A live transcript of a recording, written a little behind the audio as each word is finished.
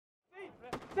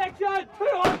Section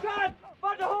 200!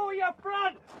 Find the hole in your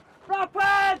front!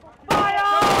 Rapid!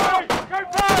 Fire! Go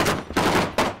first!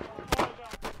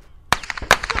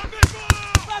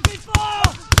 Rapid fire!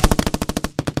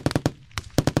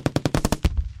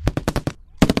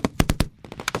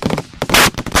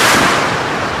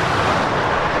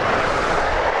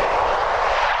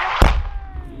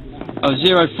 Oh,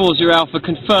 040 Alpha,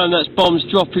 confirm that's bombs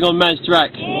dropping on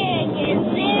Mazdarak.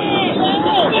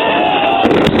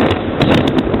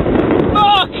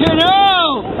 Fucking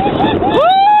hell!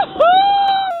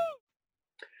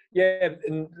 Yeah,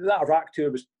 and that Iraq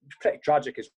tour was pretty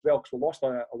tragic as well because we lost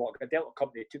a lot. A Delta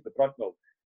company took the brunt. Well,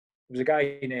 there was a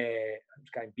guy in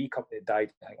B company that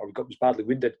died, or was badly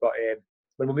wounded. But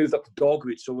when we moved up to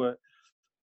Dogwood, so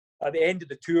at the end of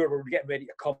the tour, we were getting ready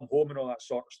to come home and all that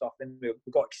sort of stuff. Then we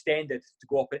got extended to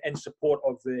go up in support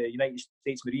of the United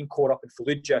States Marine Corps up in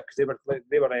Fallujah because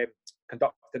they were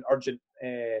conducting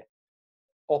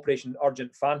Operation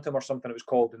Urgent Phantom or something it was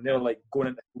called, and they were like going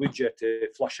into Fallujah to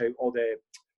flush out all the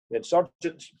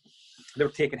insurgents. They were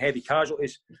taking heavy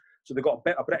casualties, so they got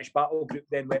a British battle group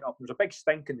then went up. There was a big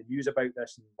stink in the news about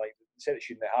this, and like they said it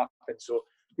shouldn't have happened. So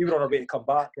we were on our way to come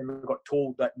back, and we got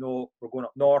told that no, we're going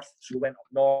up north. So we went up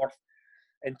north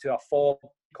into a fall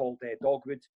called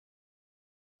Dogwood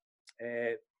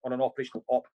on an operation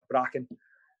Op Bracken,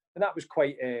 and that was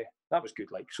quite that was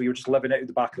good. Like, so you were just living out of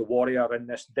the back of the Warrior in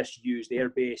this disused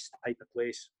airbase type of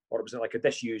place, or it was like a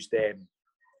disused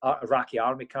Iraqi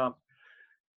army camp.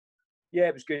 Yeah,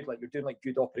 it was good. Like, you're doing like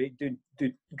good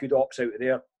good ops out of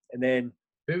there, and then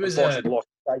who was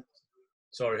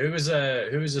Sorry, who was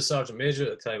the Sergeant Major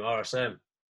at the time? RSM.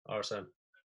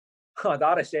 The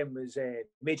RSM was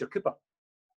Major Cooper.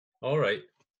 All right.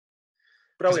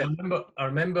 Brilliant. I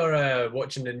remember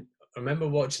watching the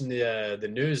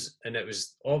news, and it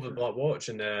was all the Black Watch,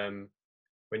 and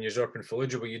when you were up in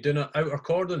Fallujah, were you doing an outer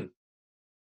cordon?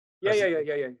 Yeah.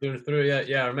 Doing through,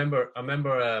 yeah. I remember. I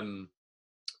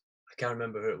can't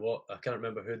remember who it was. I can't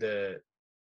remember who the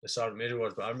Sergeant Major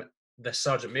was, but the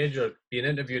Sergeant Major being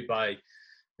interviewed by,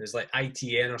 it's like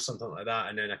ITN or something like that,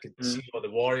 and then I could see all the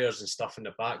warriors and stuff in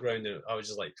the background, and I was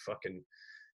just like fucking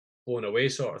blown away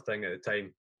sort of thing at the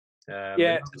time.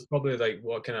 Yeah, it's probably like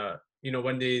what kind of,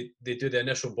 when they do the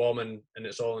initial bombing and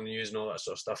it's all in the news and all that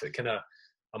sort of stuff. It kind of,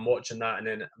 I'm watching that, and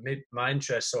then my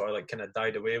interest sort of like kind of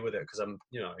died away with it because I'm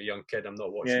a young kid. I'm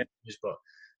not watching the news, but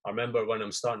I remember when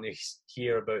I'm starting to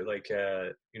hear about like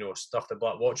stuff the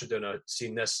Black Watch are doing. I've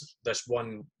seen this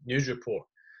one news report.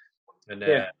 And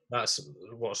that's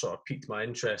what sort of piqued my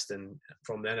interest, and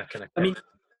from then I kind of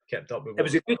kept up with. It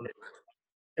was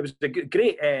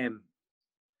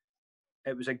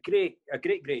a great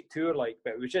tour, like,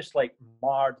 but it was just like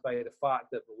marred by the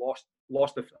fact that we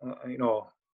lost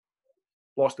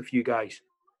a few guys.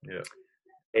 Yeah.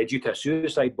 Due to a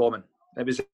suicide bombing. It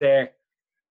was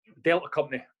Delta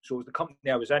Company, so it was the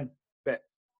company I was in, but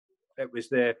it was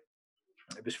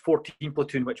 14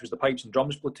 Platoon, which was the pipes and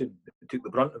drums platoon, that took the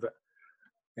brunt of it.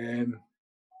 It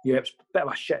was a bit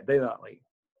of a shit day that, like,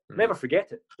 never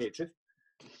forget it, to tell you the truth.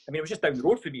 I mean, it was just down the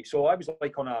road for me, so I was like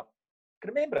I can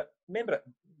remember it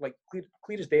like clear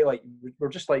as day. Like, we're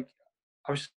just like,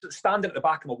 I was standing at the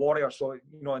back of my Warrior, so and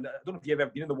I don't know if you've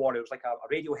ever been in the Warrior. It was like a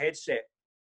radio headset,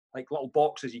 like little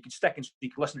boxes you could stick in so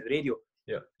you could listen to the radio.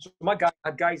 Yeah. So my guy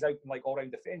had guys out like all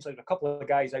around the fence. There was a couple of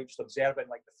guys out just observing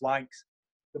like the flanks.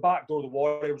 The back door of the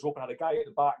Warrior was open. I had a guy at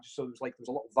the back, so there was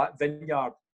a little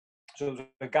vineyard. So there was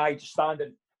a guy just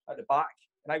standing at the back,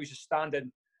 and I was just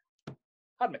standing.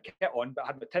 Had my kit on, but I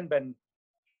had my tin bin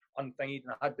unthingied,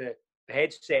 and I had the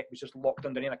headset was just locked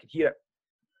underneath, and I could hear it.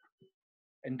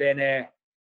 And then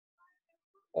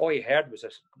all you heard was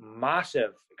this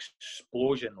massive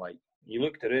explosion. Like, you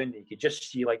looked around, and you could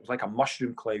just see like it was like a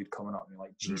mushroom cloud coming up, and you're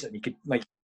like, Jesus, and you could,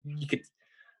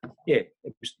 it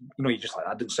was, you just like,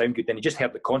 that didn't sound good. Then you just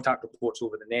heard the contact reports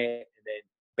over the net, and then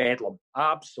bedlam,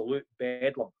 absolute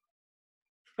bedlam.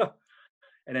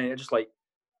 And then it just like,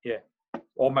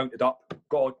 all mounted up,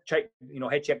 got checked,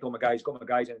 head checked all my guys, got my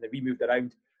guys in, and then we moved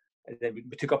around, and then we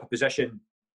took up a position,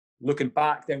 looking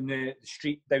back down the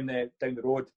street, down the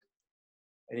road,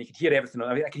 and you could hear everything.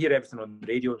 I could hear everything on the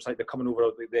radio. It was like they're coming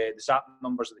over the SAT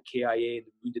numbers of the KIA,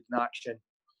 the wounded in action,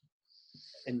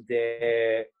 and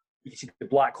you could see the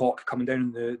Black Hawk coming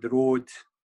down the road.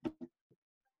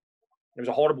 There was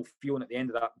a horrible feeling at the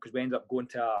end of that because we ended up going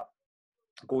to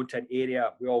an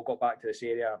area. We all got back to this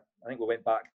area. I think we went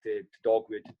back to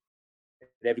Dogwood, and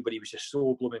everybody was just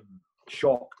so blooming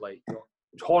shocked. Like, it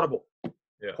was horrible.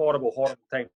 Yeah. Horrible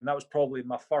time. And that was probably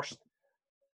my first,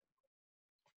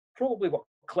 what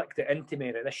clicked it into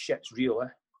me that this shit's real.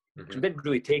 Because we didn't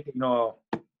really take it,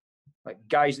 like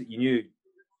guys that you knew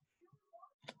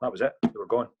That was it. They were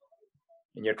gone.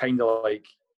 And you're kind of like,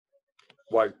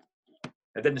 wow.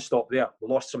 It didn't stop there. We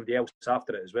lost somebody else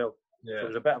after it as well. Yeah. So it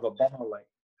was a bit of a bummer, like.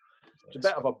 It was a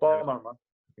bit of a bummer, man.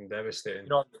 Devastating. You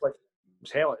know, it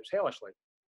was hellish, like.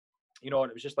 You know,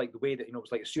 and it was just like the way that, you know, it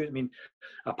was like, I mean,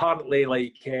 apparently,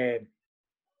 like,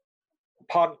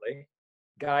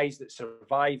 guys that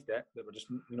survived it, that were just,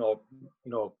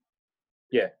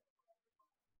 yeah,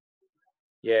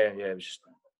 it was just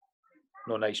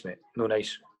no nice, mate, no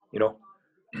nice, you know.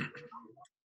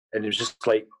 And it was just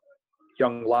like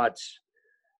young lads,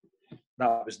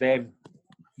 that was them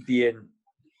being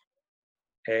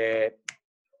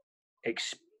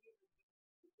exposed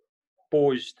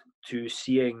to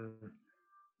seeing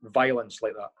violence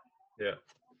like that. Yeah.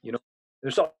 You know,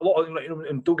 there's a lot of,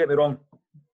 and don't get me wrong,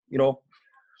 you know,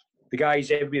 the guys,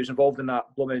 everybody was involved in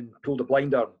that blooming pulled a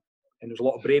blinder, and there was a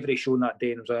lot of bravery shown that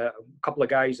day, and there was a couple of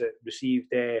guys that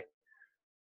received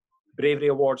bravery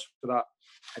awards for that,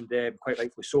 and quite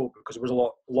rightfully so, because there was a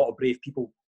lot of brave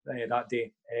people that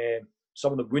day.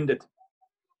 Some of them wounded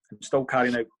and still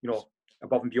carrying out, you know,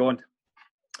 above and beyond.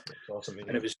 That's awesome.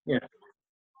 And it was,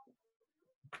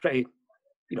 pretty,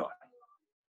 you know,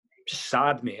 just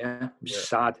sad, mate. Just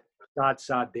sad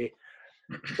day.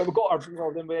 But we got our, you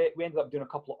know, then we ended up doing a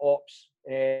couple of ops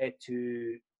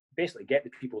to basically get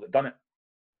the people that done it,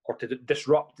 or to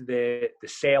disrupt the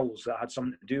cells that had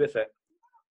something to do with it.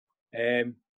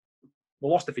 We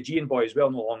lost the Fijian boy as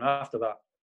well not long after that.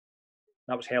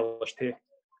 That was hellish too.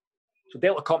 So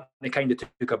Delta Company kind of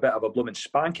took a bit of a blooming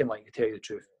spanking, like, to tell you the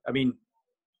truth. I mean,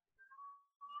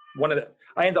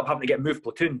 I ended up having to get moved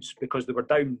platoons because they were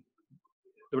down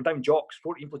jocks.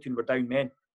 14 platoon were down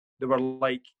men. They were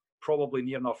like probably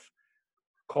near enough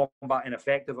combat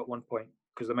ineffective at one point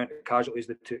because the amount of casualties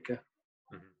they took.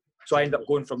 Mm-hmm. So I ended up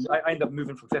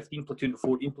moving from 15 platoon to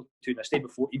 14 platoon. I stayed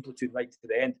with 14 platoon right to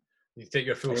the end. You take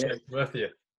your full section with you?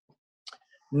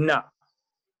 Nah,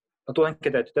 I don't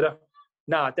think I did I?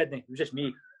 Nah, I didn't. It was just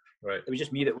me. Right. It was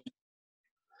just me that was.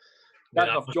 Not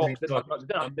enough jobs. They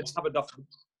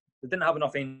didn't have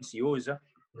enough NCOs. Yeah,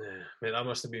 mate, that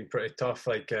must have been pretty tough.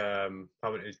 Like having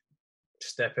to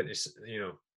step into,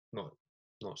 you know,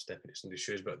 not step into somebody's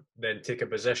shoes, but then take a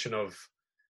position of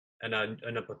in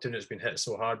a platoon that's been hit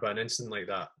so hard by an incident like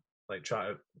that. Like try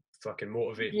to fucking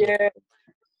motivate. Yeah,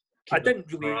 I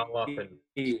didn't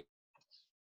really.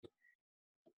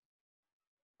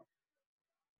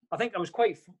 I think I was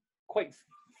quite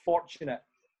fortunate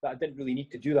that I didn't really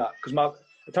need to do that, because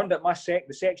it turned out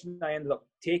the section I ended up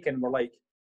taking were like,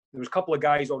 there was a couple of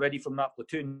guys already from that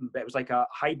platoon, but it was like a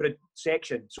hybrid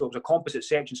section, so it was a composite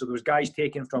section, so there was guys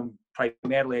taken from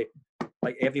primarily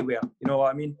like everywhere, you know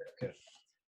what I mean? Okay.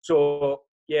 So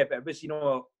yeah, but it was, you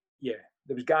know, yeah,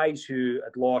 there was guys who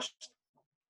had lost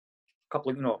a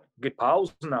couple of, you know, good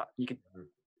pals and that, you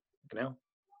know,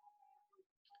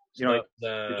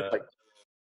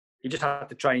 you just had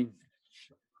to try and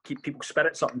keep people's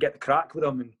spirits up and get the crack with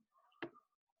them, and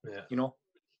you know,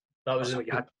 that was what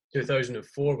you had.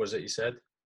 2004, was it? You said?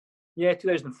 Yeah,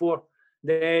 2004.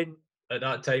 Then at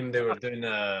that time they were doing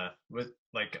with,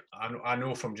 like, I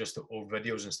know from just old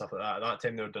videos and stuff like that. At that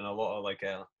time they were doing a lot of like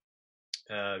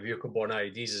vehicle-borne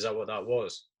IEDs. Is that what that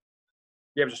was?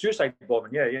 Yeah, it was a suicide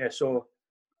bombing. Yeah. So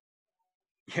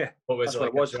yeah, what was it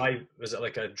like? Was it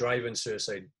like a drive-in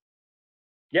suicide?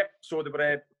 Yep. So they were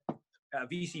at a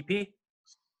VCP,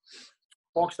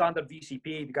 bog standard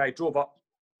VCP. The guy drove up.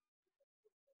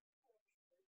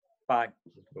 Bang.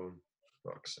 And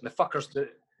the fuckers,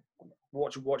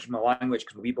 watch my language,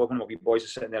 because one of my wee boys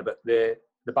is sitting there, but the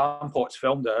bam pots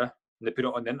filmed it and they put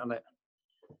it on the internet.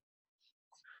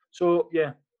 So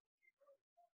yeah,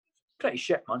 pretty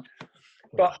shit, man.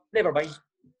 But never mind.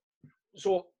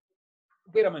 So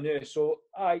where am I now? So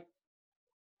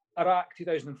Iraq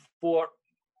 2004.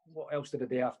 What else did I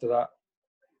do after that?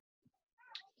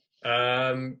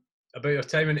 About your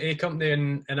time in A Company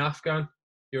in Afghan.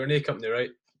 You were in A Company,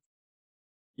 right?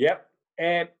 Yep.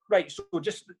 Right. So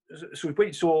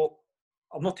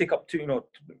I'll not take up too, you know,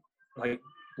 like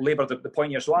labour the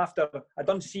point here. So after I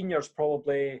done seniors,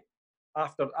 probably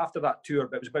after that tour,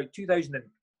 but it was about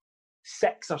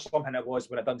 2006 or something it was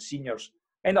when I done seniors.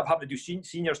 I ended up having to do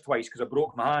seniors twice because I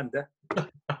broke my hand. Oh,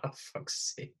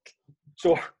 fuck's sake.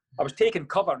 So I was taking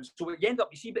cover. So you end up,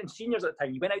 you see, but in seniors at the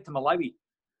time, you went out to Malawi.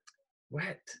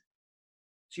 What?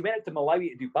 So you went out to Malawi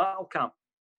to do battle camp.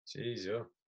 Jeez, yeah.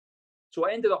 So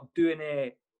I ended up doing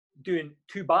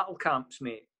 2 battle camps,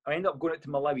 mate. I ended up going out to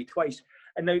Malawi twice.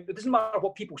 And now, it doesn't matter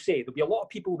what people say. There'll be a lot of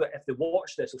people that, if they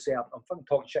watch this, will say, I'm fucking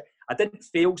talking shit. I didn't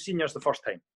fail seniors the first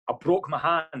time. I broke my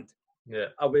hand. Yeah.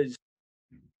 I was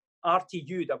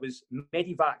RTU'd. I was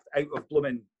medevaced out of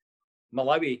blooming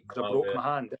Malawi, because I Oh, broke yeah. my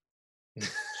hand.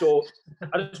 So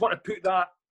I just want to put that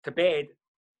to bed.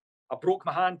 I broke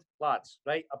my hand, lads,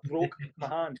 right? I broke my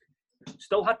hand.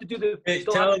 Still had to do the, Hey,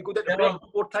 still tell had to him- go down the tell break him-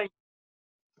 one more time.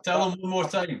 Tell them one more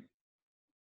time.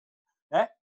 Eh?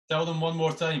 Tell them one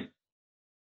more time.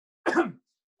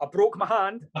 I broke my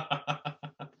hand.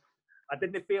 I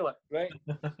didn't fail it, right?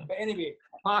 But anyway,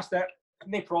 I passed it,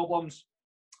 no problems.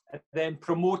 And then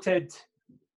promoted.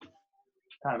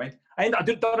 Can't remember. I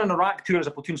did done an Iraq tour as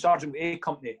a platoon sergeant with A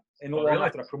Company, and not long really?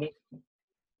 after I promoted.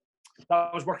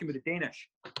 I was working with the Danish.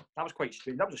 That was quite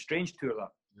strange. That was a strange tour,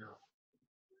 that. Yeah.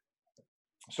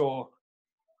 So,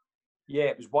 yeah,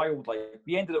 it was wild. Like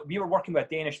we were working with a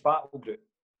Danish battle group.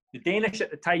 The Danish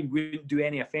at the time wouldn't do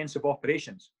any offensive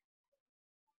operations.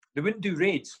 They wouldn't do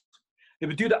raids. They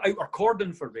would do the outer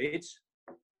cordon for raids,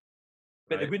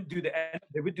 but they wouldn't do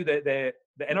the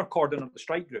inner cordon of the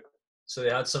strike group. So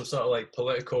they had some sort of like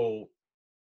political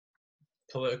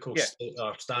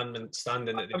Yeah. standing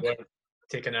that they weren't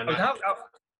taking in.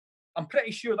 I'm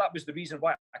pretty sure that was the reason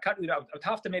why. I can't really. I would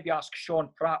have to maybe ask Sean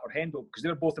Pratt or Hendo, because they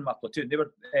were both in my platoon. They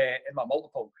were in my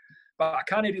multiple, but I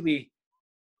can't really.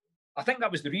 I think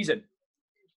that was the reason.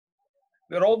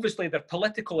 Their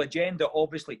political agenda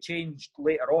obviously changed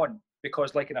later on,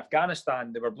 because, like in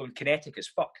Afghanistan, they were blown kinetic as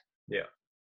fuck. Yeah.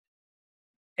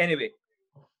 Anyway,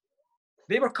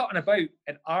 they were cutting about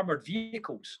in armoured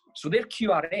vehicles. So their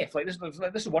QRF, like this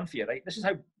is one for you, right? This is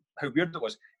how weird it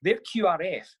was. Their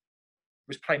QRF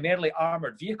was primarily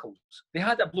armoured vehicles. They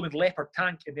had a blooming Leopard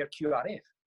tank in their QRF.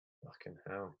 Fucking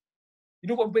hell. You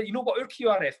know what our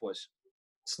QRF was?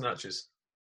 Snatches.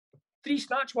 3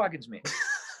 snatch wagons, mate.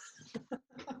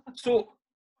 So,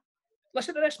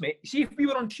 listen to this, mate. See, if we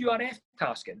were on QRF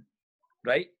tasking,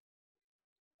 right?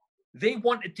 They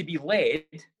wanted to be led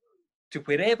to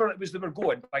wherever it was they were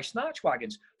going by snatch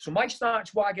wagons. So my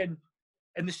snatch wagon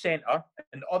in the centre,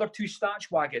 and the other 2 snatch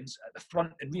wagons at the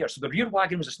front and rear. So the rear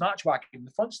wagon was a snatch wagon, and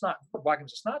the front snatch wagon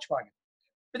was a snatch wagon.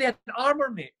 But they had armour,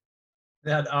 mate.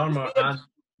 They had armour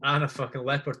and a fucking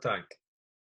Leopard tank.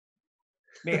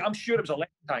 Mate, I'm sure it was a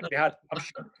Leopard tank.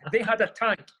 They had a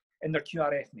tank in their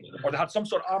QRF, mate. Or they had some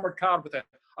sort of armoured car with a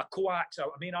coax, a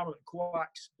main armoured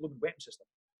coax blooming weapon system.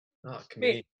 Oh,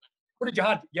 Mate, what did you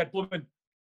have? You had blooming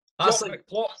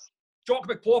Jock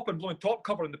McPlop and blooming top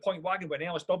cover in the point wagon with an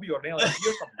LSW or an LSD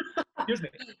or something. Excuse me.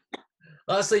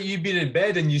 That's like you being in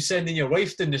bed and you sending your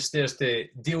wife down the stairs to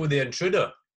deal with the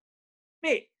intruder.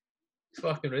 Mate.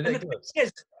 Fucking ridiculous.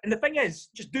 And the thing is,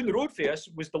 just down the road for us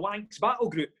was the Lancs battle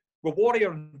group with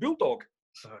Warrior and Bulldog.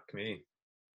 Fuck me.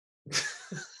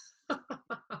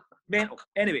 Mental.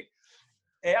 Anyway,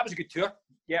 that was a good tour.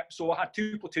 Yeah, so I had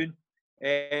 2 platoon.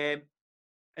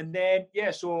 And then,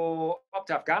 so up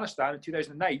to Afghanistan in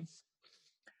 2009,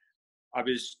 I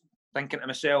was thinking to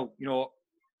myself,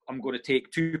 I'm going to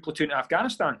take 2 platoon to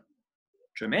Afghanistan.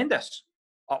 Tremendous.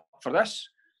 Up for this.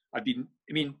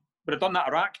 We'd done that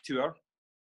Iraq tour.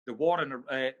 The war and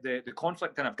the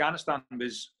conflict in Afghanistan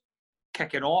was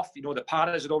kicking off. The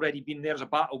Paras had already been there as a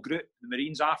battle group, the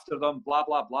Marines after them, blah,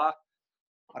 blah, blah.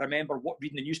 I remember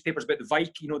reading the newspapers about the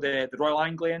Viking, the Royal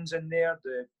Anglians in there,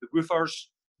 the Woofers.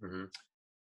 Mm-hmm.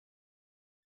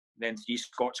 Then 3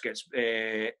 Scots gets,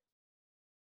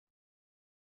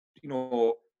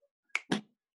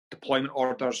 deployment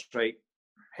orders, right?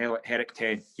 Herrick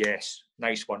 10, yes,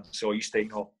 nice one. So I used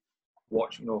to,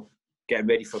 watch, getting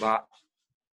ready for that.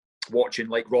 Watching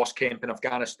like Ross Kemp in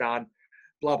Afghanistan,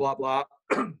 blah, blah, blah.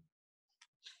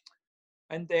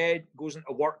 And then goes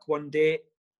into work one day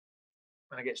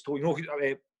and I get told,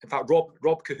 in fact,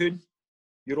 Rob Cahoon,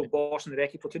 Euro boss in the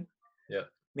Recce platoon. Yeah.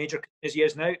 Major as he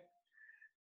is now.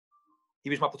 He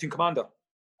was my platoon commander.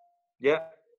 Yeah.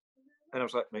 And I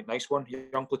was like, right, nice one,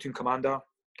 young platoon commander,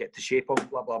 get to shape him,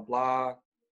 blah, blah, blah.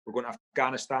 We're going to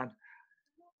Afghanistan.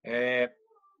 And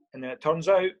then it turns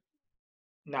out,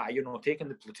 nah, you're not taking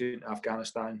the platoon to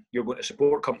Afghanistan. You're going to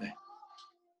support company.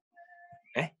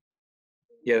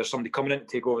 Yeah, there's somebody coming in to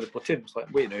take over the platoon. It's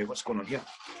like, wait now, what's going on here?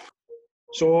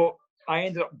 So I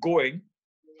ended up going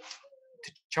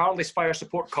to Charlie's Fire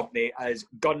Support Company as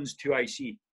Guns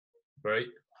 2IC. Right.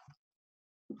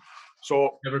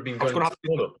 So Never been I was going to have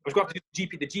going to do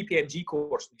the GPMG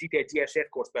course, the GPGSF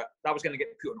course, but that was going to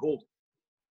get put on hold.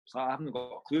 So I haven't got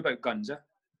a clue about guns.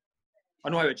 I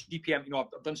know how a GPM,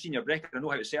 I've done senior breaker. I know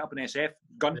how to set up an SF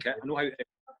gun kit. I know how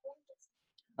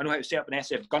to set up an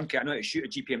SF gun kit. I know how to shoot a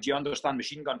GPMG. I understand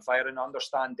machine gun firing. I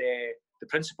understand the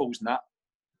principles and that.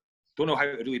 Don't know how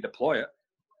to really deploy it.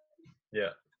 Yeah.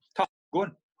 Tough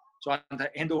going. So I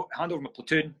hand over my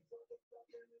platoon.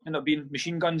 Ended up being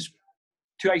machine guns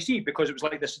 2IC because it was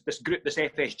like this group, this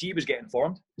FSG was getting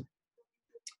formed.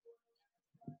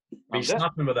 Were you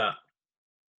snapping with that?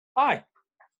 Aye.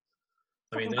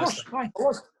 I mean, of that's course, aye, I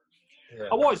was. yeah.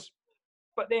 I was.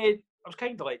 But then I was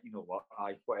kind of like, you know what,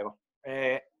 aye, whatever.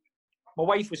 My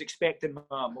wife was expecting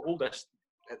my oldest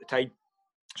at the time.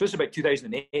 So this is about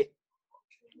 2008.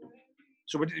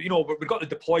 So we got the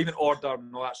deployment order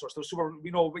and all that sort of stuff. So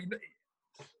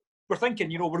we're thinking,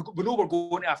 we know we're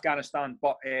going to Afghanistan,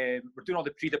 but we're doing all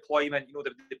the pre-deployment,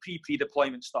 the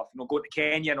pre-deployment stuff, going to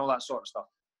Kenya and all that sort of stuff.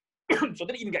 So I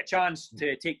didn't even get a chance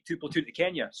to take 2 platoon to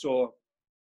Kenya.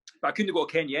 But I couldn't go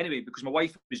to Kenya anyway because my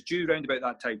wife was due round about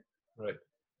that time. Right.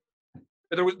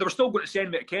 But they were still going to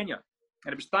send me to Kenya,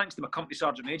 and it was thanks to my company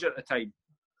sergeant major at the time.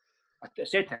 I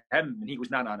said to him, and he goes,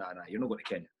 "Nah, you're not going to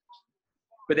Kenya."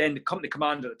 But then the company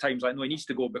commander at the time was like, "No, he needs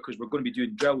to go because we're going to be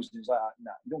doing drills." And he's like,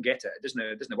 "Nah, you don't get it. It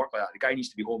doesn't work like that. The guy needs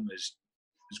to be home with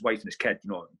his wife and his kid,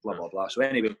 blah blah blah." So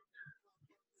anyway,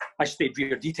 I stayed for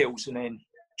your details and then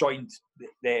joined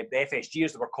the FSG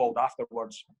as they were called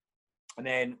afterwards. And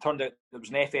then it turned out there was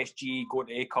an FSG going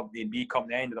to A company and B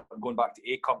company. I ended up going back to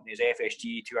A company as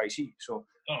FSG 2IC. So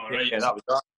right. Yeah, that was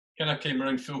that. Kind of came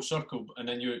around full circle, and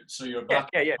then you're back.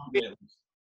 Yeah.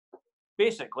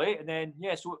 Basically, and then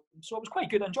so it was quite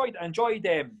good. I enjoyed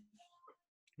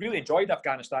really enjoyed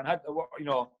Afghanistan. It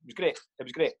was great. It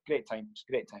was great times.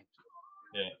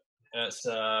 Yeah, it's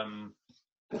the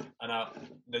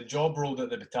job role that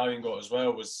the battalion got as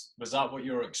well was that what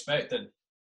you were expecting?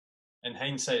 In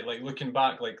hindsight, like looking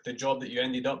back, like the job that you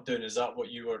ended up doing, is that what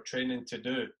you were training to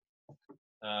do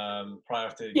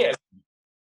prior to? Yeah.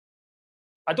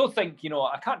 I don't think,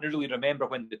 I can't really remember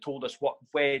when they told us what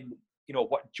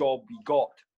job we got.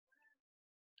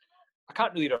 I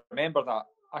can't really remember that.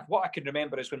 What I can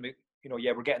remember is when we,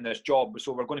 we're getting this job,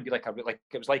 so we're going to be it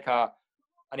was like an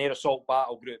air assault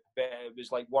battle group, but it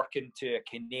was like working to a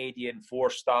Canadian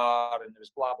 4-star, and it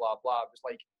was blah blah blah. It was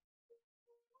like,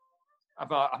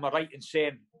 am I right in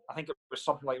saying? I think it was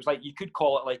something like, it was like, you could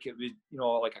call it like it was,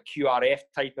 like a QRF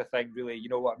type of thing, really. You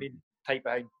know what I mean? Type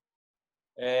of thing.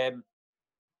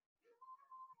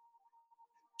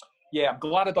 Yeah, I'm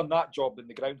glad I'd done that job than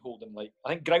the ground holding. Like, I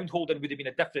think ground holding would have been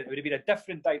a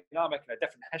different dynamic and a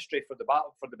different history for the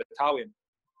battalion,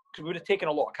 because we would have taken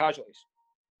a lot of casualties.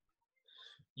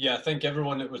 Yeah, I think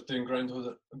everyone that was doing ground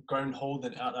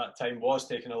holding at that time was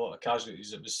taking a lot of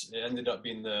casualties. It ended up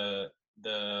being the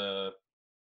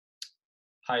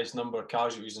highest number of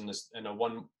casualties in a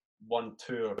one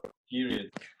tour period.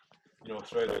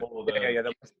 Throughout the whole of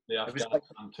the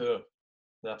Afghanistan tour,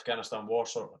 the Afghanistan war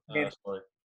sorry.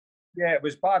 Yeah, it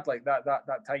was bad like that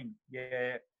time.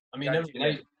 Yeah. I mean,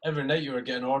 every night you were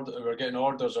getting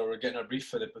orders, or we're getting a brief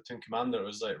for the platoon commander. It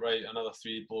was like, right, another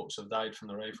 3 blokes have died from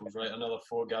the rifles, right, another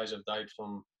 4 guys have died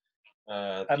from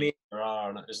and it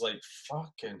was like,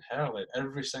 fucking hell, like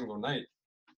every single night.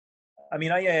 I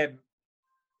mean, I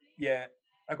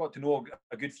got to know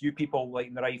a good few people like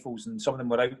in the rifles, and some of them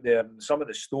were out there, and some of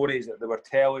the stories that they were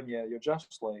telling you, you're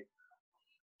just like,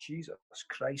 Jesus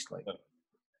Christ, like,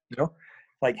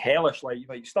 like hellish,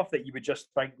 like stuff that you would just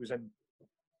think was in.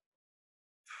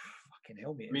 Fucking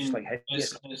hell, mate! I mean,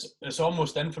 it's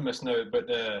almost infamous now, but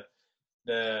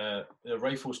the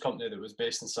rifles company that was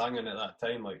based in Sangin at that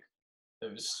time, like,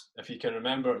 it was, if you can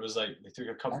remember, it was like they took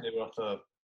a company worth of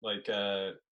like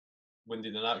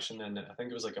wounded in action, and I think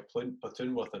it was like a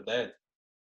platoon worth of dead.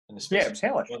 In the space, it was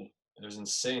hellish. It was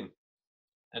insane.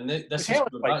 And this is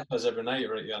going back to us every night,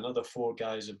 right? Yeah, another 4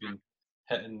 guys have been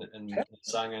hitting in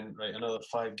Sangin, right? Another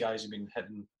 5 guys have been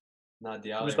hitting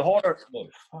Nadi Ali. It was the horror.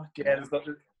 It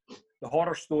was the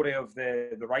horror story of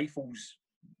the rifles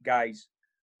guys.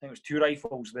 I think it was 2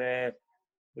 rifles. They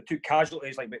took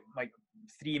casualties, like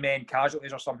 3 men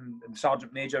casualties or something. And the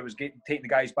sergeant major was taking the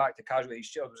guys back to casualty.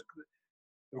 They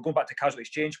were going back to casualty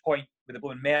exchange point with the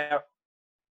blooming mare.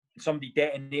 Somebody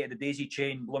detonated the daisy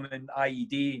chain, blooming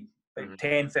IED. About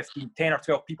 10 or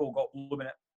 12 people got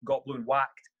blooming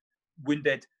whacked,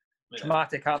 wounded,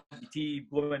 traumatic amputee,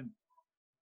 blooming.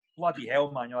 Bloody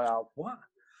hell, man! You're like, what?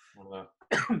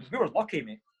 We were lucky,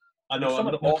 mate. I know.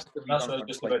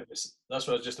 That's what I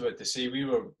was just about to say. We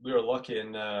were lucky,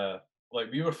 and like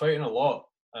we were fighting a lot,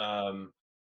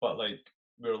 but like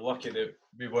we were lucky that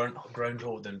we weren't ground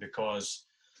holding, because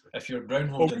if you're ground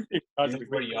holding, they know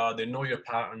where you are, they know your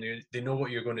pattern, they know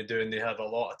what you're going to do, and they have a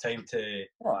lot of time to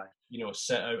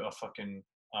set out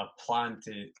a plan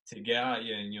to get at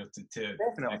you, and to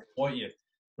exploit you.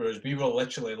 Whereas we were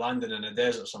literally landing in a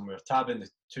desert somewhere, tabbing the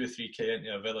 2-3k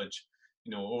into a village,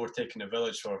 overtaking a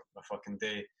village for a fucking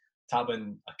day,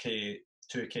 tabbing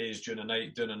 2k's during the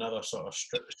night, doing another sort of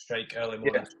strike, early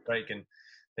morning strike, and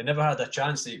they never had a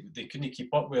chance. They couldn't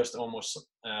keep up with us almost.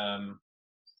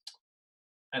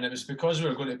 and it was because we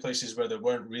were going to places where there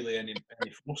weren't really any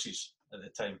forces at the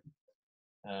time.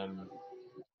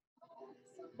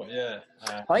 But yeah,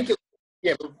 I think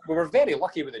we were very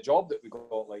lucky with the job that we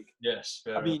got. Like, yes,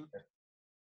 I mean,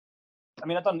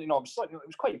 I done, it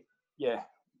was quite, yeah.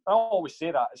 I always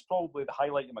say that it's probably the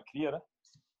highlight of my career.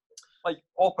 Like,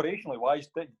 operationally wise,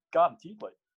 guaranteed.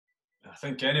 Like, I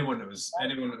think anyone that was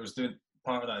doing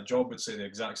part of that job would say the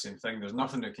exact same thing. There's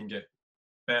nothing that can get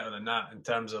better than that in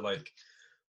terms of like,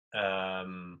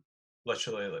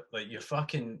 literally like you're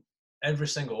fucking every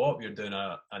single op you're doing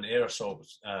an air assault,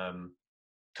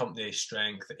 company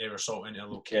strength air assault into a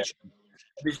location,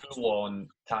 full on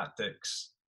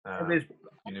tactics. Absolutely.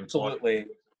 And it was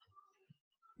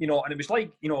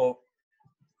like,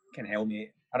 can help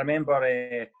me. I remember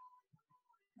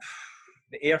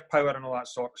the air power and all that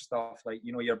sort of stuff. Like,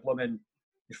 your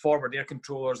forward air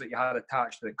controllers that you had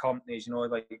attached to the companies.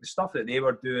 Like the stuff that they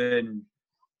were doing.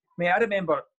 I mean, I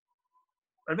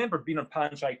remember being on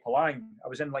Panchai Palang. I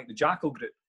was in like the Jackal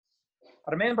group.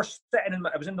 I remember sitting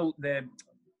I was in the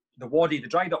wadi, the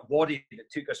dried up wadi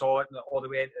that took us all the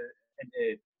way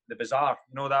into the bazaar.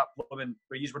 That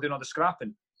where you were doing all the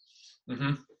scrapping.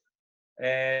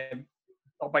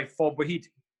 Up by Fob Wahid.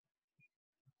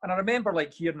 And I remember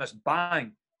like hearing this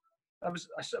bang. I was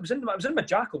in my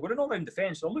Jackal. We're in all round the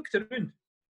fence. I looked around.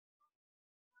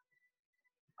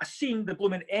 I seen the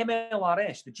blooming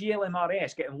MLRS, the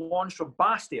GLMRS, getting launched from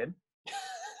Bastion,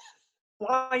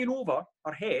 flying over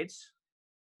our heads.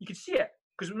 You could see it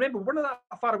because remember we're not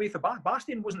that far away from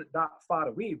Bastion. Wasn't that far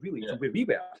away really from where we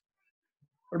were?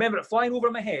 I remember it flying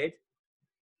over my head.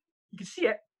 You could see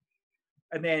it,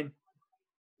 and then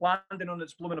landing on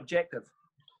its blooming objective.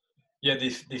 Yeah, they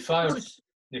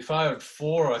fired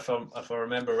 4, if I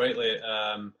remember rightly,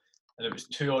 and it was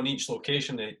 2 on each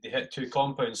location. They hit 2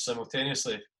 compounds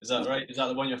simultaneously. Is that right? Is that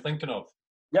the one you're thinking of?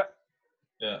 Yep.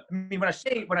 Yeah. I mean, when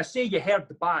I say you heard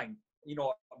the bang, it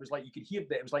was like you could hear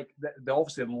that it was like the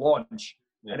obviously the launch,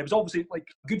 and it was obviously like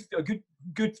a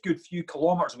good few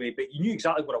kilometers away, but you knew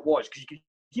exactly what it was because you could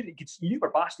hear it. You knew where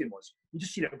Bastion was. You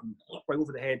just see it going right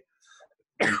over the head.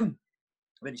 And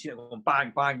then you see it going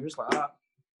bang, bang. You're just like that.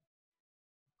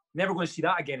 Never going to see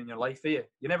that again in your life, are you?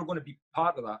 You're never going to be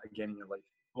part of that again in your life.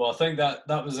 Well, I think that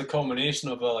was a combination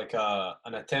of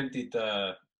an attempted,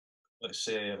 let's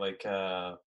say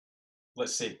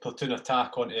platoon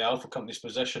attack onto Alpha Company's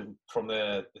position from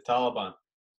the Taliban.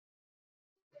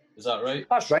 Is that right?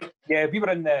 That's right. Yeah, we were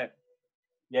in the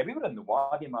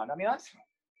Wadi, man. I mean,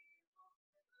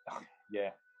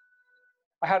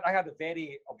 I had a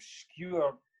very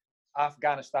obscure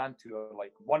Afghanistan tour.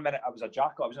 Like 1 minute I was in a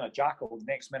Jackal, the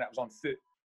next minute I was on foot.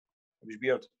 It was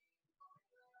weird.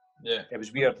 Yeah, it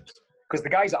was weird because the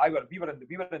guys that we were in the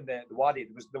Wadi.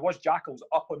 There was Jackals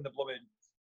up on the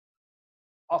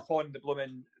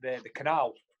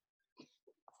canal.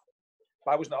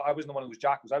 But I wasn't the one who was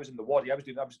Jackals. I was in the Wadi. I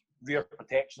was rear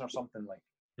protection or something like.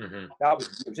 Mm-hmm. It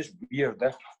was just weird.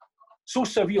 So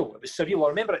surreal. It was surreal. I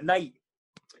remember at night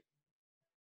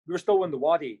we were still in the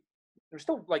Wadi. There was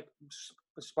still like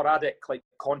sporadic like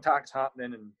contacts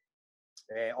happening and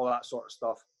all that sort of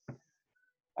stuff.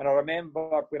 And I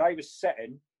remember where I was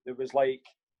sitting, there was like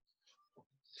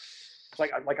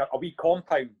a wee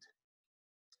compound,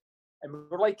 and we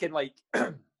were like in like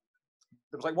there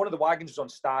was like one of the wagons was on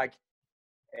stag,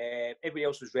 everybody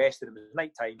else was rested. It was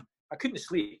night time. I couldn't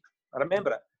sleep. I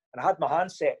remember it, and I had my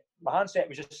handset. My handset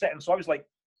was just sitting, so I was like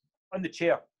on the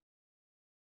chair.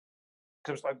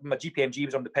 Because like my GPMG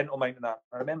was on the pintle mount and that.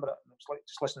 I remember it. I was like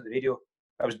just listening to the radio.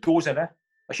 I was dozing. I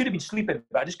should have been sleeping,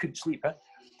 but I just couldn't sleep. And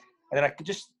then I could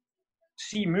just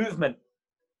see movement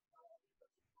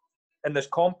in this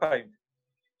compound.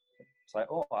 It's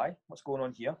like, oh, aye, what's going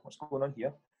on here? What's going on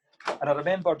here? And I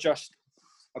remember I got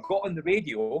on the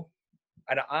radio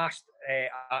and I asked,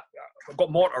 I got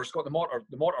the mortar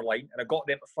line, and I got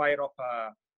them to fire up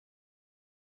it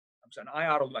was an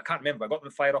IR, I can't remember. I got them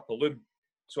to fire up a loom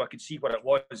so I could see what it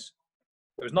was.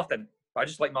 There was nothing. But I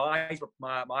just like my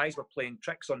eyes were playing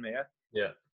tricks on me.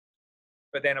 Yeah.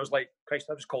 But then I was like, Christ,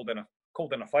 I was called in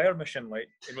a fire mission. Like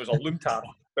it was a loom task.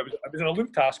 But it was in a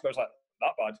loom task. But I was like,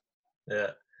 that bad.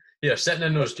 Yeah. Yeah, sitting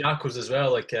in those Jackals as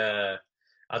well. Like I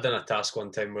done a task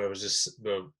one time where it was just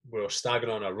we were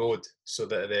staggering on a road so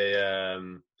that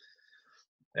the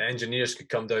engineers could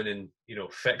come down and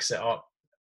fix it up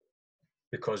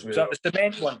because was that the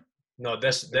cement one? No,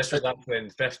 this was actually in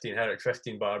 15, Herrick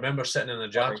 15. But I remember sitting in a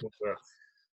Jackal where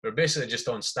we're basically just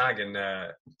on stag and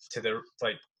to the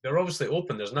like they're obviously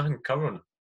open. There's nothing covering them,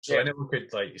 so anyone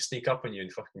could like sneak up on you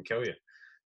and fucking kill you.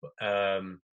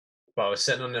 But I was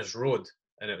sitting on this road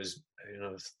and it was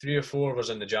 3 or 4 of us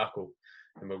in the Jackal,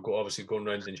 and we'll go obviously going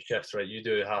round in shifts, right? You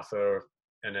do half hour,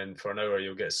 and then for an hour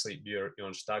you'll get sleep. You're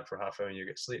on stag for half hour and you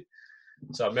get sleep.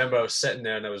 So I remember I was sitting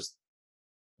there and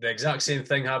the exact same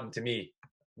thing happened to me.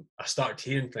 I started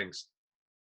hearing things,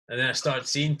 and then I started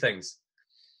seeing things,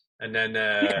 and then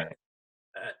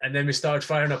we started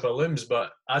firing up our limbs.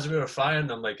 But as we were firing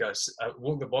them, like I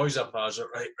woke the boys up. I was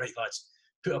like, right lads,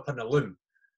 put up an limb.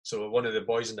 So one of the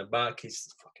boys in the back, he's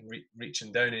fucking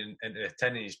reaching down into the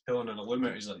tin, and he's pulling on a limb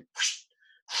out. He's like, whoosh,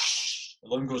 whoosh. The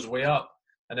limb goes way up,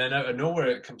 and then out of nowhere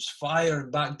it comes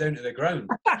firing back down to the ground.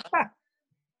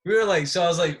 We were like, so I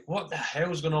was like, what the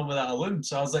hell's going on with that limb?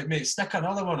 So I was like, mate, stick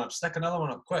another one up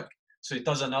quick. So he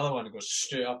does another one and goes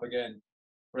straight up again,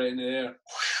 right in the air,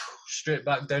 whoosh, straight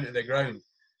back down to the ground.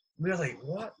 We were like,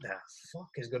 what the fuck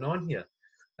is going on here?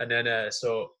 And then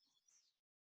so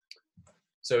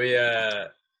we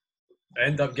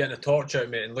end up getting a torch out,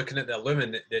 mate, and looking at the limb,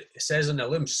 and it says on the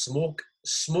limb, smoke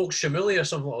chameleon or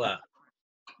something like that.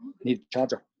 Need a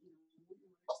charger.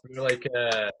 We were like,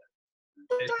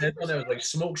 it said on it was like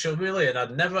smoke chameleon, and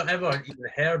I'd never ever even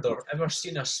heard or ever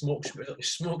seen a smoke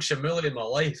chameleon in my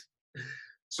life.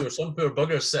 So some poor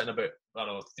bugger's sitting about, I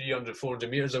don't know, 300, 400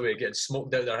 metres away getting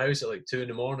smoked out of their house at like 2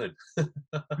 a.m.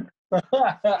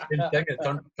 It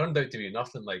turned out to be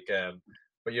nothing. Like,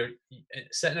 but you're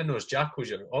sitting in those jackals,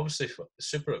 you're obviously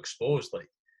super exposed. Like,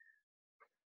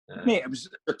 mate, it was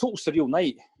a total surreal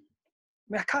night. I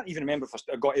mean, I can't even remember if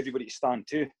I got everybody to stand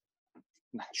too.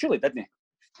 Surely didn't.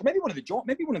 Maybe one of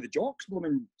the jocks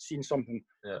blooming seen something.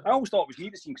 Yeah. I always thought it was me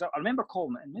that seen, because I remember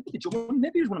calling it, and maybe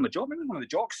it was one of my jocks, maybe one of the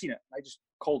jocks seen it. I just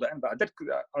called it in, but I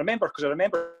remember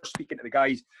speaking to the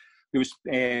guys. There was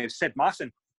Sid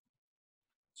Masson.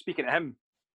 Speaking to him,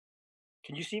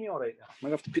 can you see me all right? I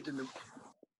might have to put in the.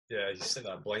 Yeah, you set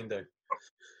that blind down.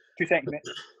 2 seconds, mate.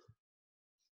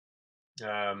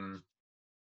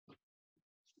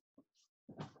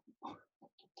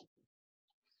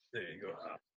 There you go.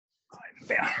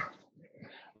 Better.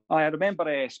 I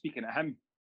remember speaking to him,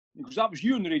 because that was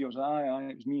you on the radio. I was like, aye,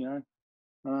 it was me,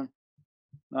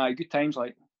 aye, good times,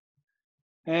 like.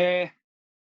 Yes,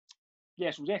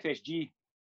 it was FSG,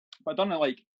 but I done it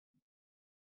like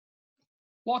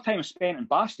a lot of time spent in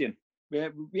Bastion.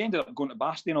 We ended up going to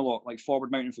Bastion a lot, like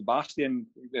forward mounting for Bastion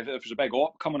if there was a big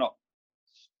op coming up.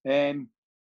 And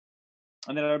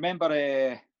then I remember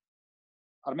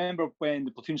when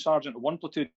the platoon sergeant of one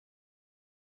platoon.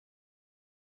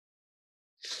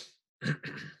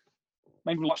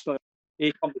 Mind we watched the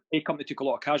A company took a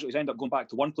lot of casualties. Ended up going back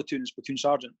to one platoon as platoon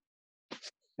sergeant.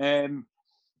 That's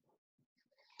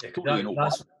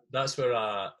where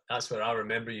I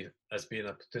remember you as being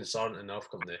a platoon sergeant in the F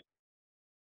company.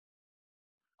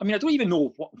 I mean, I don't even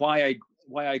know why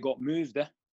I got moved.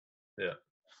 Yeah,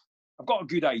 I've got a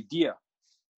good idea,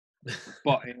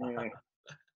 but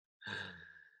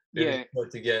yeah,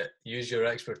 to use your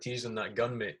expertise on that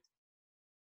gun, mate.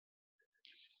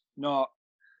 No,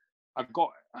 I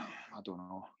don't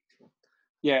know.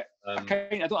 Yeah, I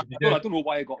don't know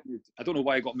why I got moved. I don't know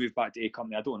why I got moved back to A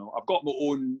company. I don't know. I've got my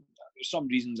own some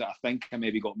reasons that I think I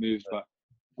maybe got moved, but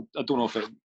I don't know if it.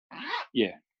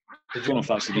 Yeah, I don't know if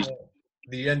that's the reason.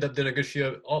 Did you end up doing a good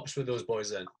few ops with those boys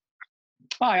then?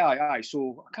 Aye.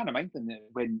 So I can't remember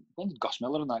when did Gus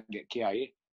Miller and that get KIA?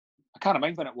 I can't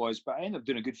remember when it was, but I ended up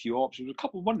doing a good few ops. There was a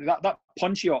couple. One that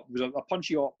punchy op was a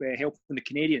punchy op helping the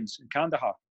Canadians in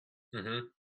Kandahar. Mm-hmm.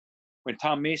 When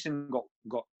Tam Mason got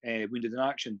wounded in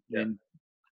action. Yeah.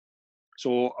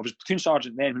 So I was platoon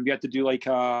sergeant then when we had to do like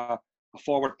a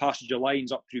forward passenger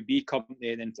lines up through B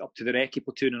company and then up to the recce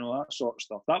platoon and all that sort of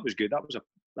stuff. That was good. That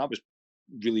was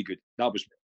really good. That was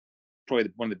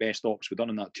probably one of the best ops we've done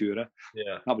on that tour.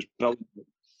 Yeah. That was brilliant.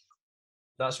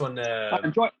 That's when I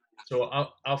enjoyed it. So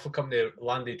Alpha Company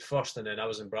landed first, and then I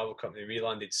was in Bravo Company. We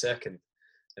landed second,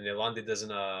 and they landed us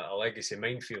in a legacy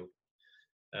minefield.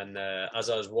 And as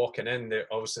I was walking in,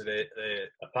 obviously the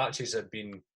Apaches had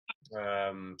been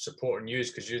supporting you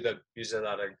because you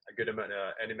had a good amount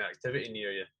of enemy activity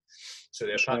near you. So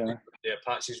the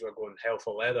Apaches were going hell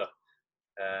for leather,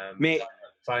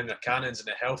 firing their cannons and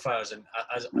the hellfires. And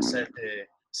as I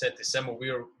said to Simmel,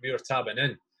 we were tabbing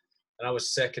in, and I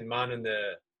was second man in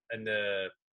the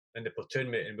platoon,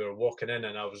 mate, and we were walking in,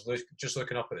 and I was just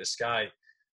looking up at the sky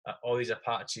at all these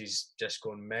Apaches just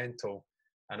going mental.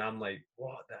 And I'm like,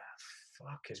 what the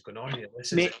fuck is going on here?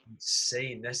 This is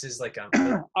insane. This is like, I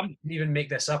couldn't even make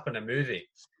this up in a movie.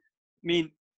 I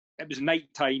mean, it was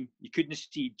night time. You couldn't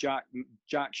see jack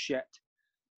shit.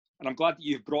 And I'm glad that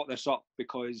you've brought this up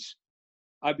because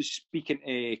I was speaking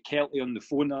to Kelty on the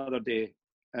phone the other day,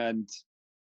 and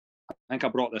I think I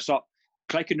brought this up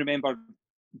because I can remember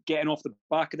getting off the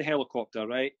back of the helicopter,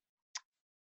 right?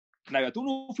 Now, I don't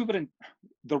know if we were in.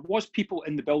 There was people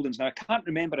in the buildings. Now, I can't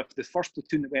remember if the first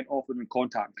platoon that went off were in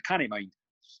contact. I can't mind.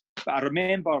 But I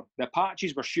remember the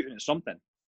Apaches were shooting at something.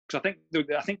 Because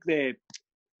I think the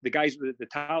guys, the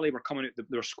tally were coming out.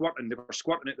 They were squirting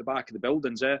out the back of the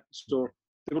buildings. So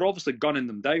they were obviously gunning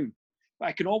them down. But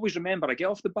I can always remember. I get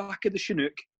off the back of the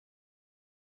Chinook.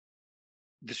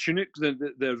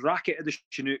 The racket of the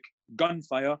Chinook,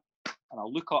 gunfire, and I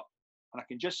look up and I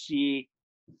can just see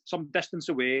some distance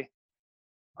away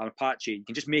an Apache. You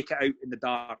can just make it out in the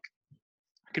dark.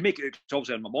 I can make it out because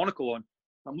obviously I have my monocle on.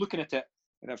 I'm looking at it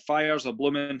and it fires a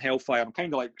blooming hellfire. I'm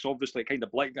kind of like, because obviously it kind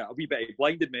of blinded, a wee bit it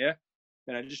blinded me.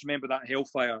 And I just remember that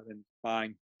hellfire and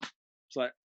bang. It's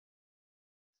like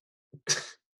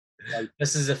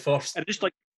this is the first. This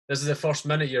is the first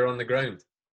minute you're on the ground.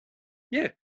 Yeah.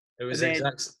 It was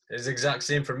exact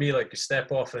same for me. Like, you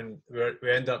step off and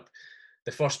we end up,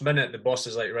 the first minute the boss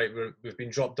is like, right, we've been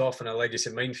dropped off in a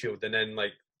legacy minefield, and then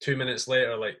like 2 minutes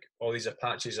later, like all these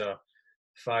Apaches are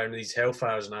firing these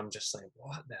hellfires, and I'm just like,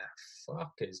 what the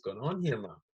fuck is going on here,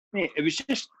 man? Mate, it was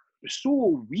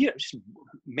so weird, just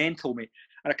mental, mate.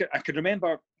 And I could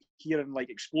remember hearing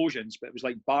like explosions, but it was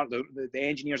like the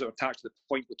engineers that were attached to the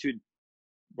point platoon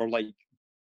were like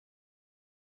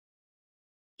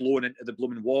blowing into the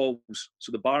blooming walls.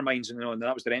 So the bar mines, and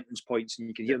that was their entrance points, and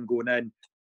you could hear them going in.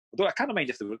 Although I can't mind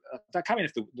if they were. I can't mind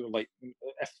if they were like,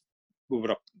 if we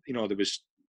were up. There was,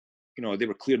 they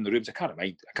were clearing the rooms. I can't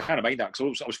mind that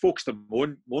because I was focused on my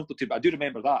own platoon. But I do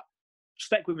remember that.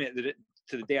 Stick with me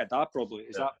to the day I die. Probably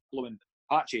is that blooming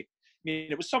Apache. I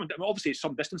mean, it was obviously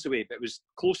some distance away, but it was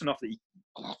close enough that he.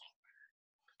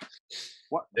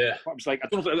 What? Yeah. What was like? I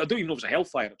don't even know if it was a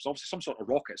hellfire. It was obviously some sort of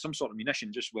rocket, some sort of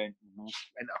munition just went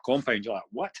into a compound. You're like,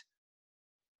 what?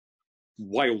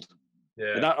 Wild.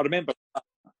 Yeah. And I remember.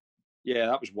 Yeah,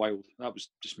 that was wild. That was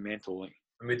just mental. Like.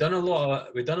 And we done a lot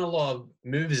of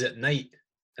moves at night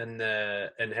in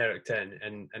Herrick 10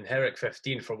 and Herrick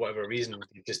 15 for whatever reason.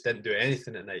 You just didn't do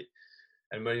anything at night.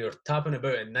 And when you were tapping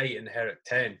about at night in Herrick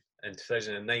 10 in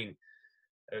 2009,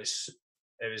 it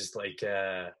was like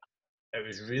it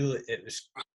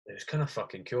was kind of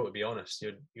fucking cool, to be honest.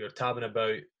 You're tabbing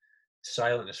about,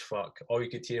 silent as fuck. All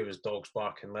you could hear was dogs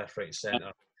barking left, right,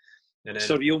 centre. And then,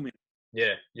 surreal, man.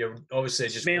 Yeah, you're obviously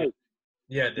just smell.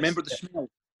 Yeah, remember the smell.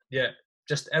 Yeah,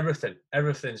 just everything.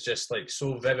 Everything's just like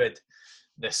so vivid.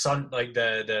 The sun, like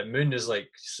the moon, is like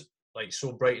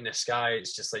so bright in the sky.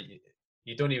 It's just like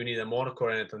you don't even need a monocle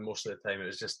or anything most of the time. It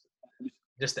was just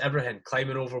everything.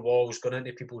 Climbing over walls, going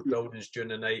into people's buildings during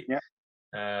the night. Yeah.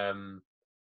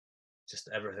 Just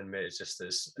everything, mate. It's just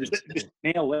this. The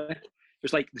smell. It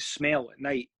was like the smell at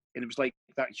night, and it was like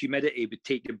that humidity would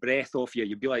take the breath off you.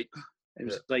 You'd be like, it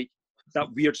was like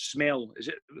that weird smell. It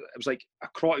was like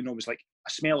it was like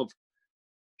a smell of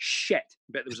shit,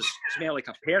 but there was a smell like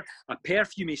a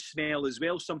perfumey smell as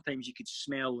well. Sometimes you could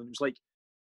smell, and it was like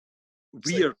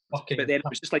weird. Like but then it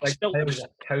was just like still. There was a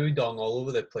cow dung all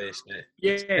over the place, mate.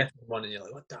 Yeah. One, and you're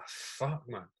like, what the fuck,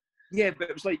 man? Yeah, but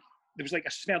it was like. There was like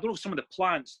a smell. I don't know if some of the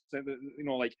plants,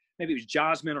 like maybe it was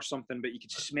jasmine or something, but you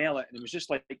could smell it, and it was just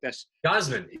like this.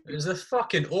 Jasmine. It was the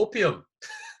fucking opium.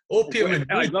 Opium and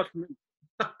weed.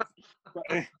 But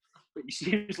you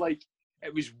see, it was like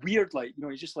it was weird. Like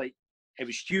it's just like it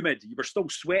was humid. You were still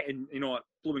sweating. At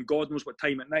blowing God knows what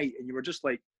time at night, and you were just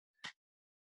like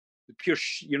the pure.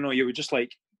 You were just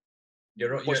like,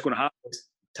 what's going to happen?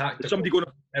 Tactical. Somebody going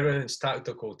to... Everything's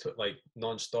tactical, like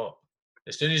non-stop.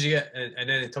 As soon as you get, and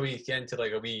then until you get into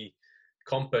like a wee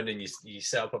compound and you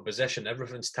set up a position,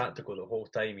 everything's tactical the whole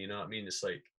time. You know what I mean? It's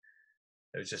like,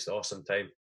 it was just an awesome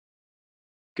time.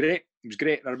 Great. It was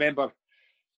great. I remember,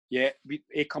 A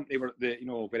Company were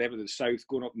wherever the south,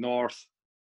 going up north,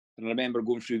 and I remember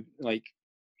going through like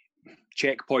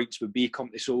checkpoints with B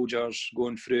Company soldiers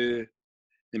going through.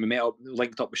 Then we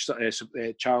linked up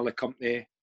with Charlie Company.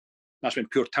 That's when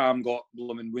poor Tam got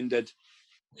blooming wounded.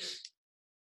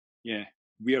 Yeah,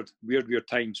 weird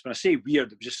times. When I say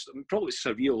weird, it was just probably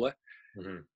surreal.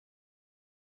 Mm-hmm.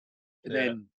 And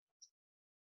then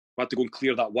we had to go and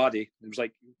clear that wadi. It was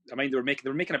like, they were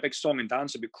making a big song and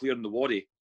dance about clearing the wadi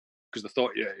because they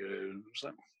thought, and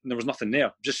there was nothing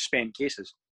there, just spent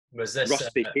cases. Was this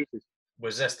cases.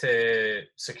 Was this to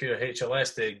secure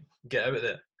HLS to get out of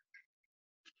there?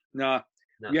 Nah.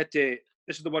 We had to.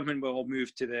 This is the one when we all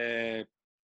moved to the.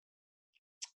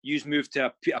 You moved to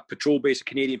a patrol base, a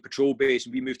Canadian patrol base,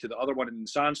 and we moved to the other one, and the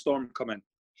sandstorm come in.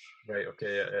 Right.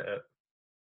 Okay.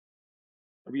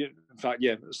 Yeah. In fact,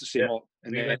 it's the same.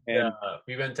 Yeah.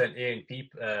 We went to an A&P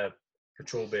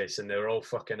patrol base, and they were all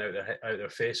fucking out their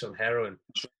face on heroin.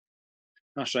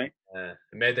 That's right. The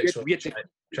medics were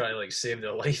trying to like save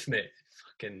their life, mate.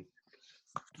 Fucking.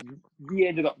 we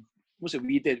ended up, what's it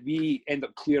we did? We ended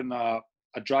up clearing a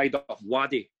dried up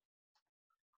wadi.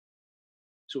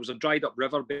 So it was a dried up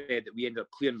riverbed that we ended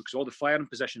up clearing because all the firing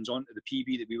positions onto the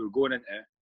PB that we were going into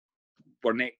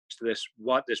were next to this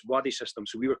wadi system.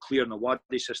 So we were clearing the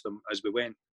wadi system as we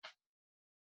went.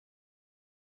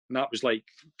 And that was like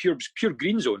pure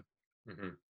green zone. Mm-hmm.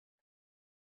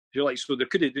 You're like, so there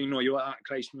could have, you're like,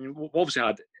 Christ, we obviously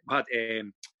had air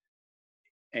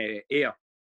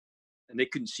and they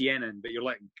couldn't see anything, but you're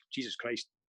like, Jesus Christ,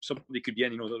 somebody could be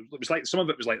in, it was like, some of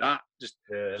it was like that, just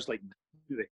like,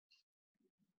 and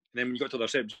then when you got to the other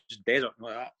side, it was just desert,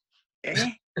 like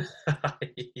that.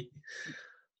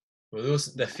 Well,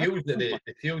 the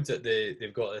fields that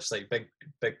they've got, this like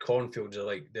big cornfields are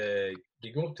like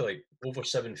you go up to like over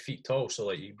 7 feet tall, so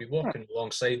like you'd be walking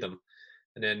alongside them,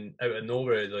 and then out of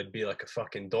nowhere there'd be like a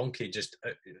fucking donkey just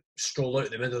stroll out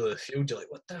the middle of the field. You're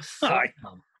like, what the fuck,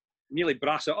 man? Nearly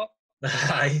brass it up.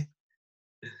 Aye.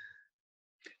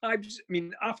 I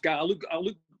mean, Afghan. I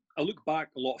look back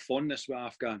a lot of fondness with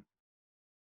Afghan.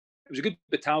 It was a good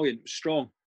battalion. It was strong,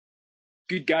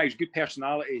 good guys, good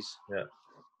personalities. Yeah.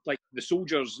 Like the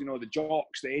soldiers, the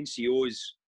jocks, the NCOs,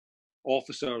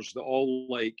 officers, the all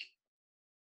like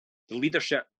the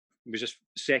leadership was just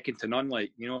second to none.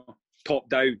 Like top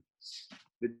down.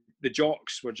 The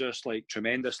jocks were just like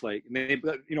tremendous. Like, and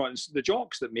it's the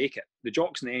jocks that make it. The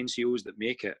jocks and the NCOs that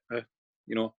make it. And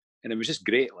it was just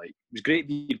great. Like, it was great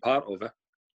being part of it.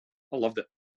 I loved it.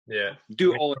 Yeah.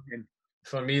 Do it all again.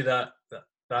 For me, that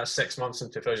 6 months in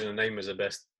 2009 was the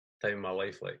best time of my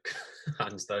life. Like,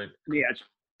 hands down. Yeah, it's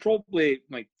probably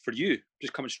like for you,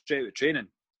 just coming straight out of training.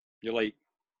 You're like,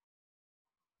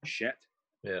 shit.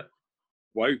 Yeah.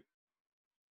 Wow.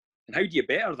 And how do you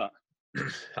better that?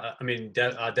 I mean,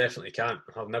 I definitely can't.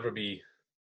 I'll never be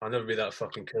that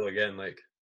fucking cool again. Like,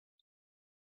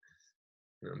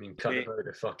 I mean, cut out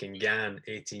a fucking GAN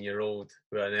 18-year-old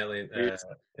with an alien.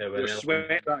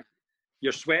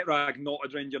 Your sweat rag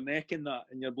knotted around your neck and that,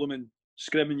 and you're blooming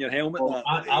scrimming your helmet. Well,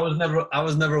 I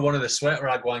was never one of the sweat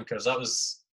rag wankers. That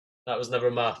was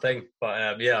never my thing.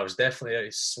 But yeah, I was definitely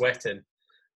out sweating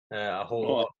a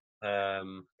whole lot.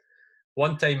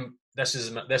 One time. This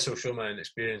will show my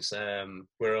inexperience.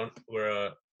 We're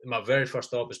my very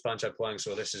first op was Pancha Plang,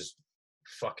 so this is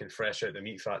fucking fresh out the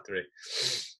meat factory,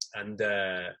 and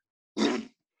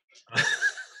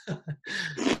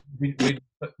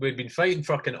we'd been fighting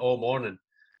fucking all morning,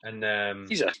 and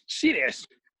Jesus, serious?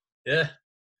 Yeah,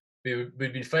 we'd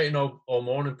been fighting all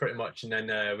morning pretty much, and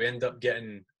then we ended up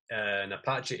getting an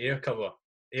Apache air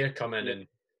come in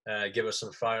and give us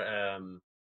some fire.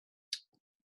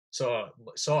 Sort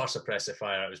of suppressive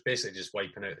fire. It was basically just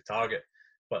wiping out the target,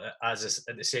 but at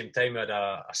the same time, I had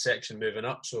a section moving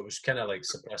up, so it was kind of like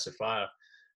suppressive fire.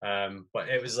 But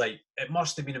it was like, it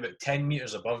must have been about 10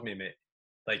 meters above me, mate.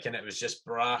 Like, and it was just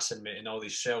brassing, mate, and all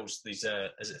these shells. These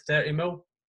is it 30 mil?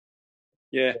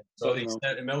 Yeah. So these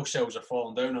 30 mil shells are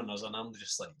falling down on us, and I'm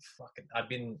just like, fucking. I've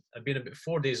been about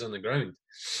 4 days on the ground,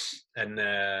 and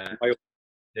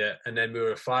yeah, and then we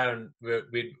were firing.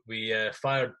 We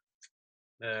fired.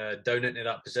 Down into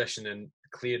that position and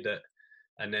cleared it,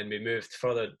 and then we moved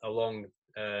further along,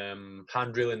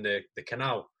 hand reeling the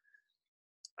canal,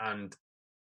 and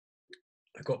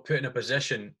I got put in a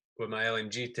position with my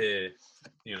LMG to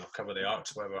cover the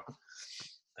arcs, whatever,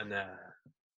 and I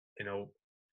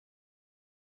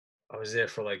was there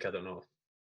for like, I don't know,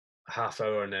 a half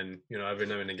hour, and then every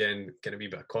now and again getting a wee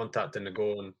bit of contact in the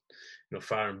goal and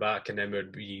firing back, and then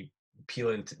we'd be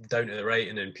peeling down to the right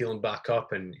and then peeling back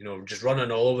up, and just running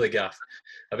all over the gaff.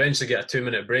 Eventually get a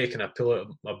 2-minute break, and I pull out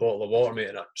my bottle of water, mate,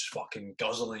 and I'm just fucking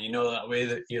guzzling. That way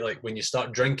that you like when you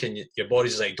start drinking, your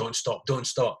body's like, don't stop.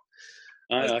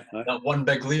 Aye. That 1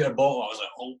 big litre bottle, I was like,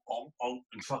 oh,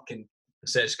 and fucking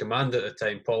Sets Command at the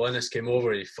time, Paul Innes came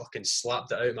over, he fucking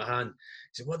slapped it out of my hand.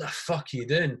 He said, what the fuck are you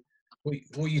doing? What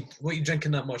are you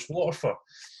drinking that much water for?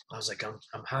 I was like,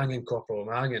 I'm hanging, Corporal,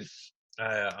 I'm hanging.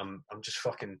 I'm just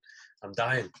fucking, I'm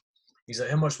dying. He's like,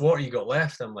 how much water you got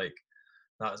left? I'm like,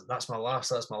 that's my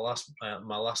last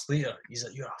litre. He's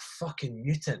like, you're a fucking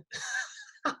mutant.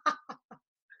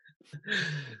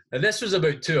 And this was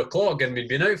about 2 o'clock, and we'd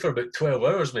been out for about 12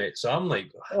 hours, mate. So I'm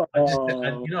like,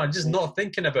 I'm just not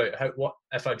thinking about what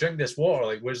if I drink this water,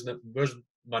 like where's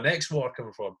my next water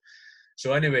coming from?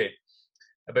 So anyway,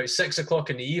 about 6 o'clock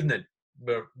in the evening,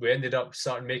 we ended up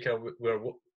starting we're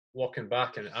walking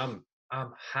back, and I'm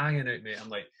hanging out, mate. I'm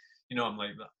like,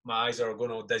 my eyes are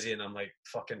going all dizzy, and I'm like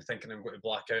fucking thinking I'm going to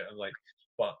black out. I'm like,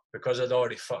 but because I'd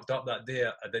already fucked up that day,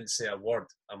 I didn't say a word.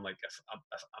 I'm like, if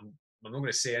I'm not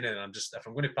going to say anything. If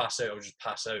I'm going to pass out, I'll just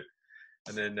pass out.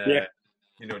 And then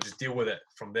you know, just deal with it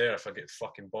from there if I get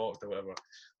fucking balked or whatever.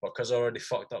 But because I already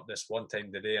fucked up this one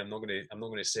time today, I'm not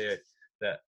gonna say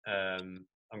that I'm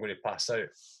going to pass out.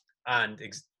 And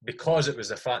because it was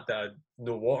the fact that I had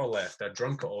no water left, I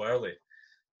drunk it all early.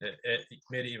 It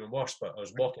made it even worse. But I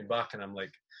was walking back, and I'm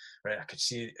like, right, I could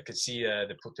see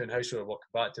the platoon house we were walking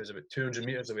back to was about 200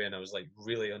 meters away, and I was like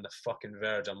really on the fucking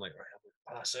verge. I'm like, right,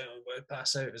 I'm going to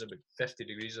pass out. It was about 50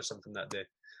 degrees or something that day.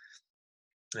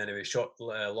 Anyway,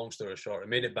 long story short, I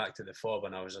made it back to the fob,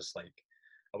 and I was just like,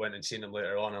 I went and seen him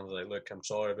later on. I was like, look, I'm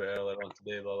sorry about earlier on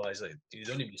today. Blah, blah. He's like, you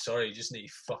don't need to be sorry. You just need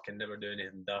to fucking never do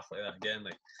anything daft like that again.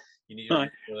 Like, you need to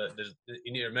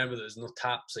remember that there's no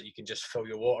taps that you can just fill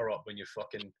your water up when you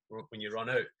run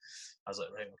out. I was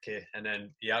like, right, okay. And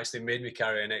then he actually made me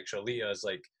carry an extra litre as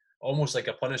like almost like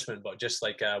a punishment, but just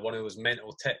like one of those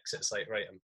mental tics. It's like, right,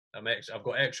 I've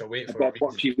got extra weight for a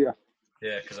reason.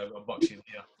 Yeah, because I've got a bucksy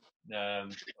litre. Yeah,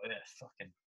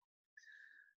 fucking,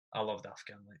 I loved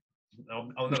Afghan. Like,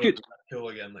 I'll never be that cool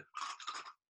again. Like,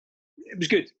 it was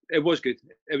good. It was good.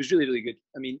 It was really, really good.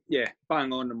 I mean, yeah,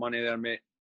 bang on the money there, mate.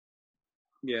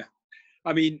 Yeah,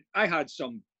 I mean, I had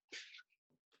such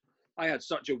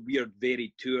a weird,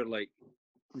 varied tour. Like,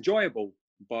 enjoyable,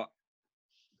 but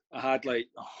I had like,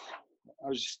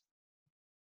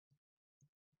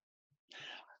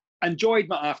 I enjoyed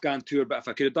my Afghan tour, but if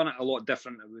I could have done it a lot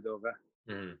different, I would have.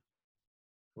 Mm-hmm.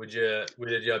 Would you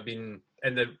have been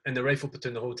in the rifle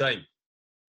platoon the whole time?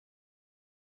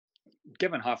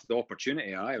 Given half the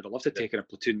opportunity, I would have loved to take in a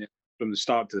platoon from the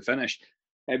start to the finish.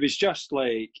 It was just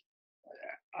like,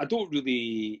 I don't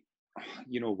really,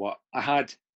 you know what, I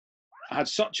had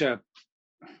such a,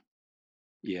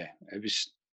 yeah, it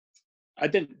was, I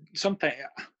didn't, sometimes,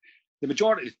 the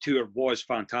majority of the tour was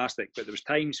fantastic, but there was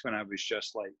times when I was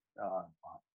just like,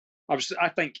 I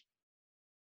think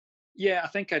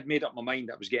I'd made up my mind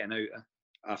that I was getting out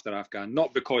after Afghan,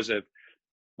 not because of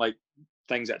like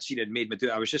things I'd seen had made me do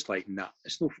it. I was just like, nah,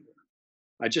 it's no.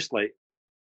 I just like,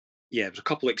 yeah, it was I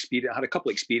had a couple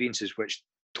of experiences which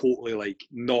totally like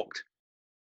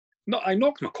I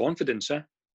knocked my confidence.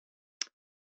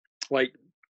 Like,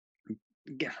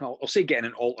 I'll say getting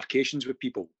in altercations with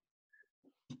people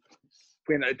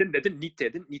when it didn't need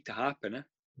to happen.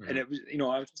 Mm-hmm. And it was, you know,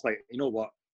 I was just like, you know what,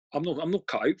 I'm not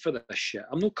cut out for this shit.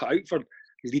 I'm not cut out for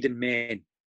leading men.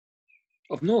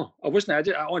 I wasn't. I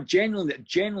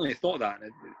genuinely thought that.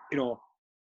 And, you know,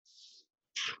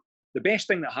 the best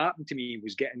thing that happened to me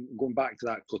was going back to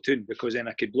that platoon, because then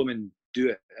I could blooming do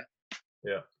it.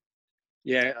 Yeah.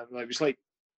 Yeah, it was like,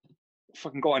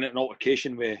 fucking got in an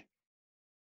altercation with,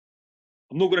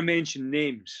 I'm not going to mention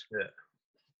names. Yeah.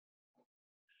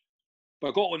 But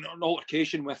I got in an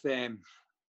altercation with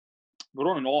we're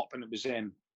on an op, and it was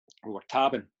we were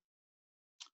tabbing.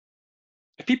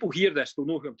 If people hear this, they'll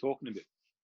know who I'm talking about.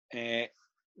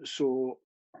 So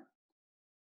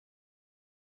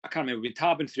I can't remember. We've been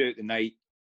tabbing throughout the night,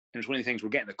 and it's one of the things, we're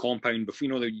getting the compound before,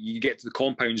 you know, you get to the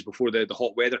compounds before the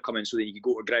hot weather come in, so that you could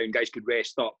go to ground, guys could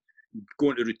rest up,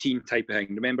 go into routine type of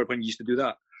thing. Remember when you used to do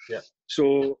that? Yeah.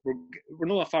 So we're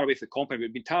not that far away from the compound.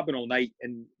 We've been tabbing all night,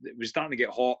 and it was starting to get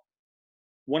hot.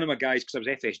 One of my guys, because I was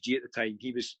FSG at the time,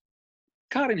 he was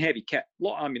carrying heavy kit, a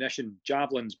lot of ammunition,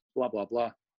 javelins, blah, blah,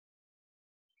 blah.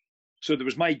 So there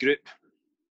was my group,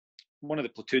 one of the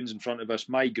platoons in front of us,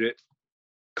 my group,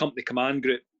 company command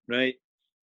group, right?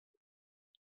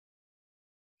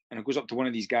 And it goes up to one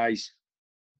of these guys,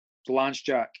 the Lance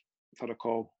Jack, if I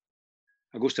recall.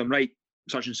 I goes to him, right,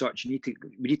 such and such, we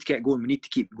need to get going, we need to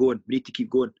keep going.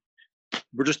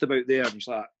 We're just about there. And he's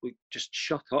like, just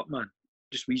shut up, man.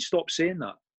 Will you stop saying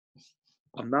that?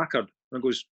 I'm knackered. And I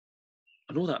goes,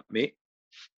 I know that, mate.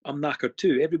 I'm knackered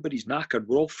too. Everybody's knackered.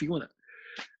 We're all feeling it.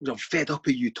 I'm fed up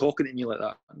of you talking to me like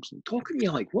that. I'm saying, talking to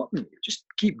you like what, mate? Just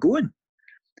keep going.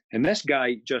 And this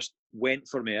guy just went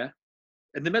for me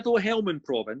in the middle of Helmand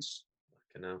province,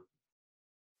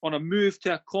 on a move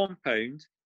to a compound.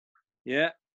 Yeah.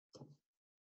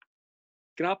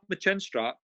 Grabbed my chin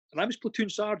strap, and I'm his platoon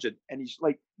sergeant, and he's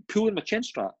like pulling my chin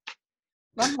strap.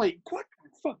 And I'm like, what the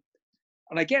fuck?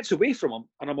 And I gets away from him,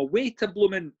 and I'm away to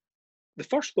blooming. The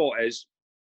first thought is,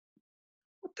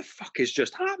 what the fuck has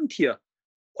just happened here?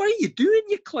 What are you doing,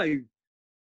 you clown?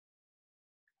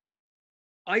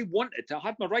 I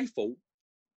had my rifle,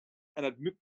 and I'd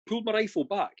pulled my rifle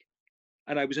back,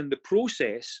 and I was in the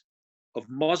process of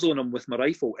muzzling him with my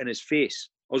rifle in his face.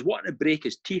 I was wanting to break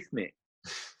his teeth, mate.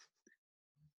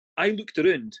 I looked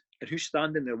around, and who's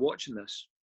standing there watching this?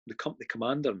 The company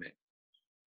commander, mate.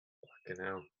 Fucking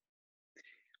hell.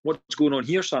 What's going on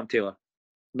here, Sam Taylor?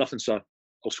 Nothing, sir.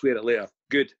 I'll swear it later.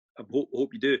 Good. I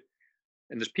hope you do.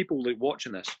 And there's people like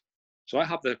watching this. So I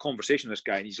have the conversation with this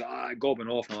guy, and he's gobbing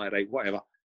off, and I'm like, right, whatever.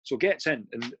 So gets in,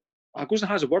 and I goes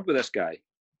and has a word with this guy,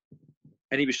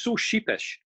 and he was so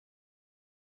sheepish.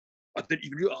 I didn't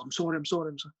even. I'm sorry.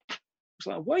 It's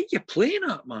like, what are you playing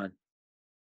at, man?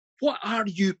 What are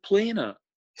you playing at?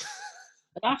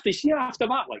 And after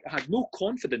that, like, I had no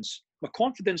confidence. My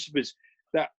confidence was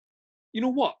that, you know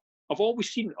what? I've always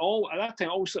seen at that time.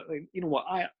 I always like, you know what?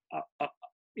 I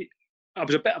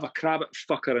was a bit of a crabbit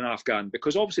fucker in Afghan,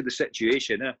 because obviously the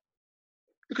situation,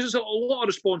 because there's a lot of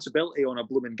responsibility on a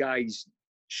blooming guy's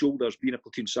shoulders being a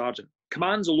platoon sergeant.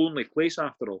 Command's a lonely place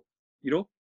after all, you know.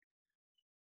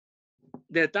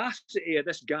 The audacity of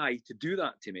this guy to do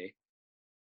that to me,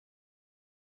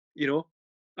 you know,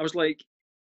 I was like,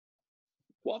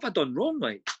 what have I done wrong?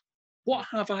 Like, what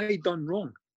have I done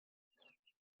wrong?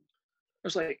 I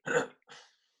was like,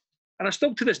 and I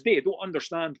still to this day don't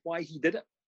understand why he did it.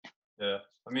 Yeah,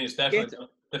 I mean, it's definitely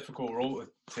a difficult role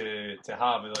to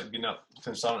have, like being a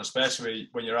platoon sergeant, especially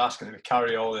when you're asking to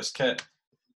carry all this kit.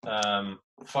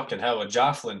 Fucking hell, a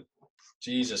javelin,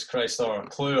 Jesus Christ, or a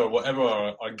clue or whatever,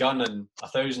 or a gun and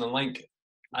 1,000 and link,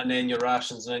 and then your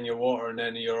rations, and then your water, and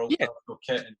then your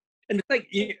kit. And the thing,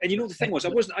 and you know, the thing was, I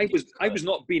was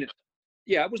not being,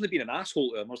 I wasn't being an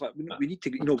asshole to him. I was like, we need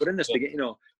to, you know, we're in this to get, you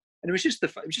know, and it was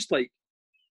just like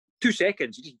 2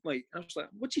 seconds. He just like, I was like,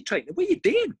 what's he trying? What are you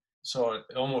doing? So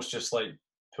it almost just like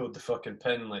pulled the fucking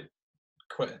pin, like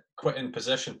quit in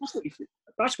position.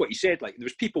 That's what he said. Like, there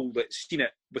was people that seen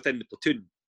it within the platoon,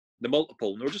 the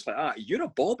multiple, and they were just like, you're a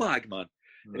ball bag, man.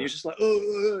 And he was just like,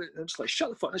 and I'm just like,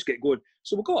 shut the fuck, let's get going.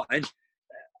 So we got in,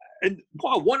 and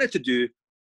what I wanted to do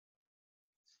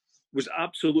was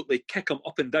absolutely kick him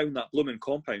up and down that blooming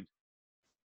compound,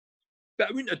 but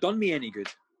it wouldn't have done me any good.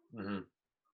 Mm-hmm.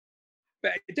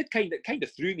 But it did kind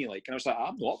of threw me, like, and I was like,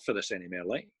 I'm not up for this anymore,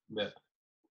 like. Yeah.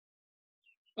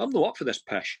 I'm not up for this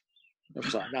pish. I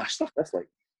was like, nah, stuff this, like.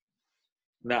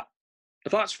 Nah.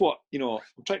 If that's what, you know,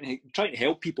 I'm trying to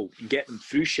help people and get them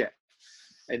through shit,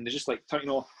 and they're just like, you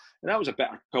know, and that was a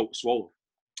bitter pill to swallow.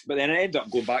 But then I ended up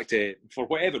going back to, for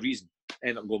whatever reason, to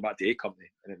A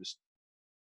Company, and it was.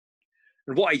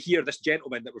 And what I hear, this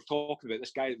gentleman that we're talking about,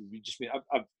 this guy that we just made,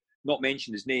 I've not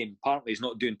mentioned his name. Apparently, he's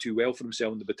not doing too well for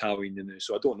himself in the battalion, you know,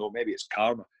 so I don't know. Maybe it's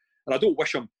karma. And I don't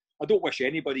wish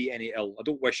anybody any ill. I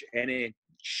don't wish any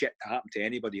shit to happen to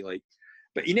anybody. Like,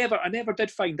 but I never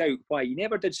did find out why. He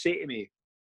never did say to me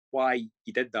why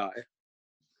he did that.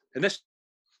 And this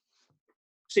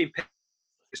same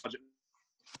Sergeant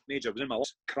Major was in my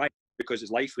office crying because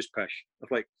his life was pish. I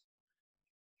was like,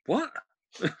 what?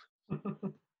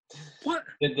 What?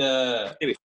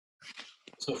 Anyway.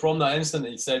 So from that instant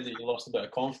that you said that you lost a bit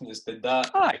of confidence, did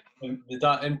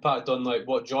that impact on like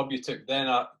what job you took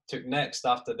next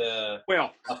after the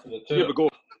tour? Here we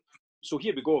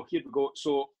go.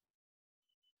 So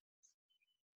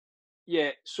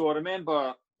so I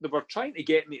remember they were trying to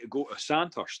get me to go to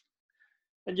Sandhurst,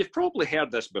 and you've probably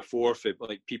heard this before from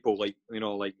like people like, you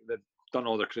know, like they've done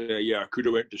all their career. I could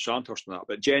have went to Sandhurst and that,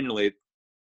 but generally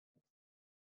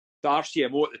the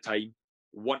RCMO at the time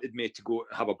wanted me to go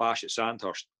have a bash at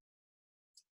Sandhurst.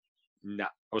 Nah,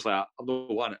 I was like, I'm not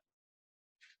wanting it.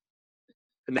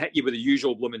 And they hit you with the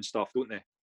usual blooming stuff, don't they?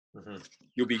 Mm-hmm.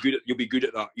 You'll be good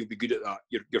at that.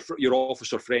 You're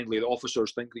officer friendly. The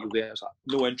officers think that you'll do it. It's like,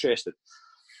 no interested.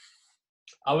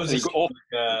 I was I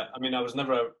was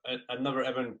never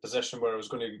ever in a position where I was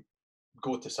going to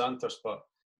go to Sandhurst, but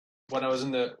when I was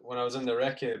in the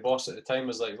recce, the boss at the time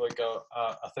was like, look,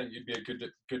 I think you'd be a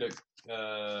good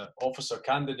officer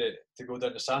candidate to go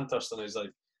down to Sandhurst, and he's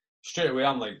like, straight away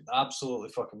I'm like, absolutely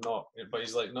fucking not. But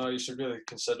he's like, no, you should really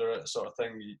consider it, sort of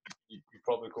thing. You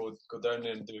probably go down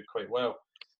there and do it quite well.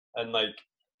 And like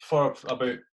for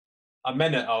about a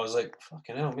minute, I was like,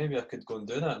 fucking hell, maybe I could go and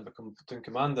do that and become platoon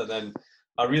commander. Then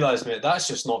I realised, mate, that's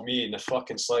just not me in the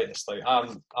fucking slightest. Like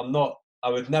I'm not. I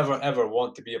would never ever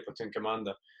want to be a platoon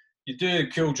commander. You do a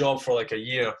cool job for like a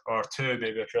year or two,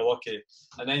 maybe if you're lucky,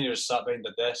 and then you're just sat behind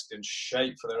the desk doing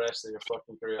shite for the rest of your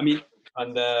fucking career. I mean,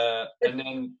 and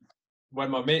then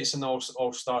when my mates and all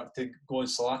start to go in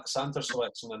Santa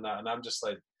selection and that, and I'm just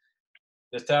like,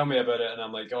 they tell me about it, and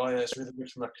I'm like, oh yeah, it's really good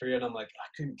for my career, and I'm like, I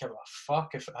couldn't give a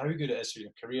fuck how good it is for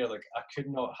your career. Like, I could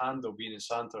not handle being in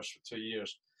Santos for 2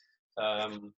 years.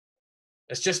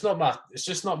 It's just not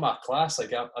my class.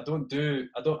 Like,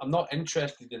 I'm not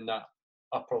interested in that.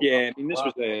 I mean,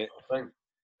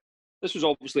 this was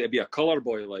obviously to be a colour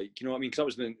boy, like, you know what I mean?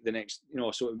 Because that was the next, you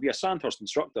know, so it would be a Sandhurst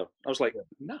instructor. I was like,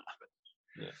 nah,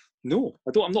 no,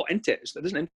 I'm not into it. It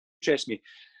doesn't interest me.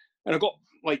 And I got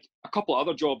like a couple of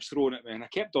other jobs thrown at me, and I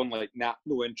kept on like, nah,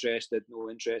 no interested. And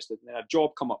then a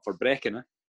job come up for Brecon,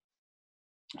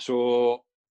 So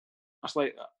I was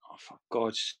like, oh, for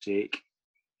God's sake,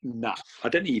 nah. I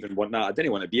didn't even want that. I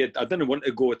didn't want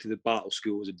to go to the battle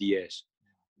school as a DS.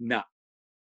 Nah.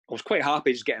 I was quite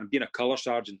happy just being a colour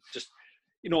sergeant. Just,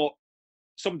 you know,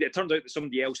 it turned out that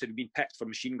somebody else had been picked for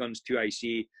machine guns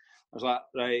 2IC. I was like,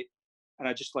 right. And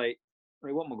I just like,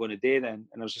 right, what am I going to do then?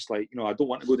 And I was just like, you know, I don't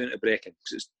want to go down to Brecon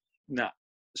because it's, nah,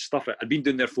 stuff it. I'd been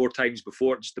down there 4 times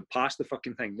before just to pass the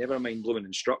fucking thing. Never mind blooming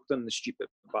instructing the stupid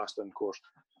bastard course.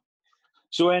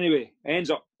 So anyway, it ends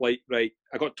up like, right,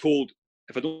 I got told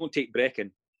if I don't take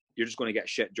Brecon, you're just going to get a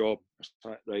shit job.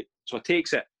 Like, right. So I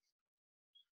takes it.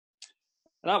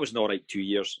 And that was an all right 2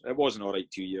 years. It was an all right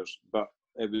 2 years, but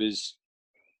it was,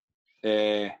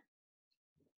 it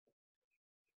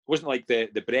wasn't like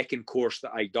the Brecon course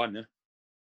that I'd done.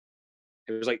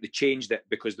 It was like they changed it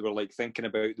because they were like thinking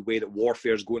about the way that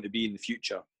warfare is going to be in the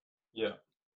future. Yeah.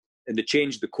 And they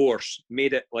changed the course,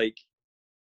 made it like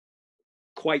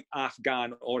quite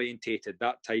Afghan orientated,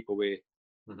 that type of way.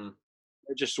 Mm-hmm.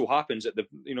 It just so happens that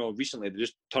recently they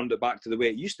just turned it back to the way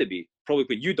it used to be. Probably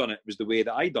when you done it was the way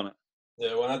that I done it.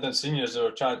 Yeah, when I did seniors, they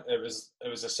were trying. It was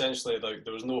essentially like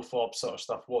there was no fob sort of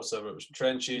stuff whatsoever. It was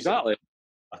trenches, Exactly.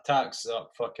 Attacks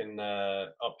up fucking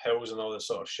up hills and all this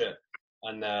sort of shit.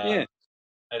 And Yeah.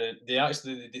 and they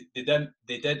actually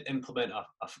they did implement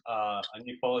a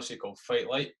new policy called Fight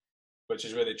Light, which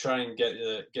is where they try and get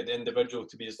the individual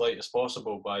to be as light as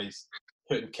possible by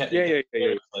putting kit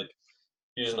in, like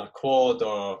using a quad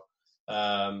or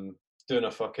doing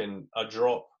a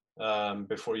drop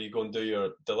before you go and do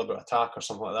your deliberate attack or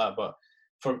something like that. But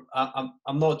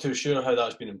I'm not too sure how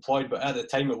that's been employed, but at the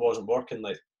time it wasn't working.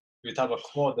 Like you'd have a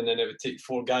quad and then it would take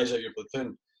 4 guys out of your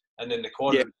platoon, and then the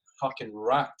quad would be fucking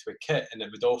racked with kit and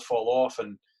it would all fall off,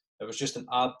 and it was just an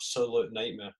absolute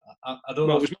nightmare. I don't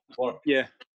know if it worked. Yeah,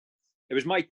 it was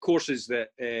my courses that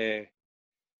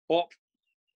op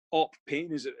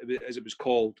painting, as it was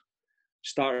called,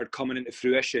 started coming into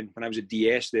fruition when I was a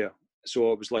DS there.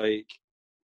 So it was like,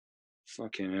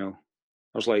 fucking hell.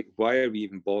 I was like, why are we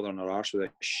even bothering our arse with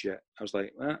this shit? I was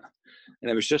like, eh.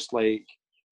 And it was just like,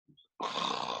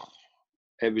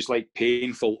 it was like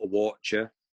painful to watch, yeah.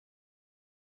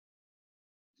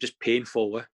 Just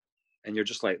painful, eh? And you're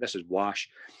just like, this is wash.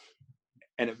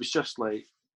 And it was just like,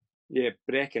 yeah,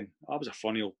 Brecon. That was a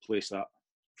funny old place, that.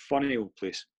 Funny old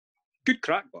place. Good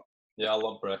crack, but. Yeah, I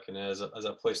love Brecon as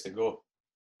a place to go.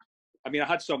 I mean, I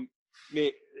had some,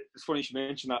 mate, it's funny you should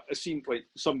mention that. It seemed like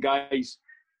some guys,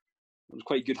 it was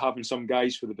quite good having some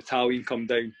guys for the battalion come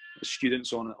down, as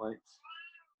students on it, like.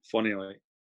 Funny, like.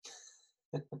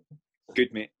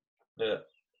 Good, mate. Yeah.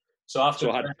 So after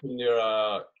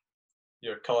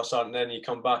your colour sergeant, then you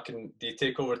come back and do you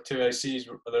take over 2 ICs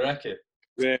with the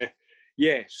recce?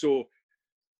 Yeah, so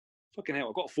fucking hell,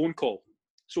 I got a phone call.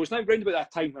 So it's now round about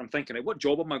that time when I'm thinking, what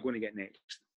job am I going to get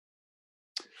next?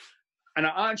 And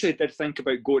I actually did think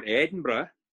about going to Edinburgh,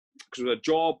 because with a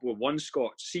job with one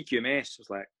Scots, CQMS, I was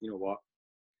like, you know what?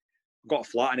 I've got a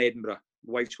flat in Edinburgh.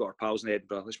 My wife's got her pals in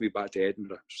Edinburgh. Let's move back to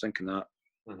Edinburgh. I was thinking that.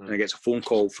 Mm-hmm. And I get a phone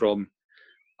call from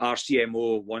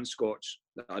RCMO, one Scots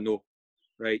that I know,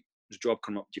 right? There's a job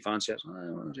coming up. Do you fancy it?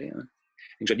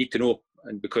 Things I need to know.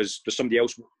 And because there's somebody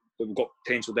else that we've got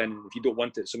penciled in. If you don't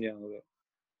want it, somebody else.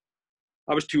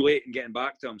 I was too late in getting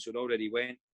back to him, so it already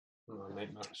went.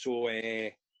 So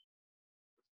the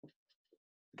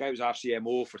guy was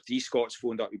RCMO for 3 Scots,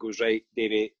 phoned up. He goes, right,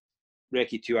 Davey,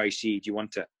 Recce 2IC, do you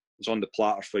want it? It's on the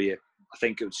platter for you. I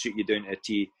think it would suit you down to a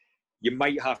T. You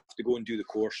might have to go and do the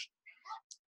course.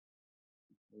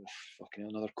 Oh, fucking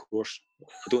another course.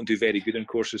 I don't do very good in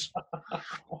courses.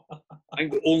 I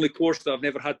think the only course that I've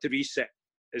never had to reset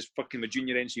is fucking my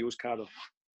junior NCO's cadre.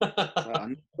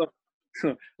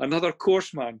 Another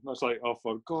course, man. I was like, oh,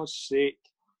 for God's sake.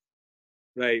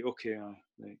 Right, okay.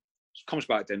 Right. So comes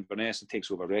back to Inverness and takes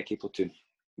over Recce platoon.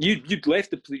 You'd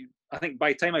left the. I think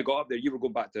by the time I got up there, you were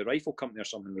going back to the rifle company or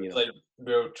something. Like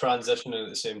we were transitioning at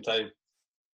the same time.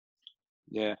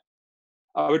 Yeah,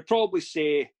 I would probably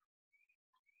say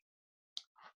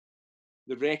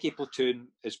the Recce platoon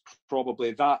is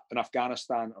probably that, and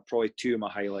Afghanistan are probably 2 of my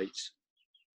highlights.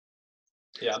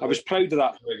 Yeah, I was proud of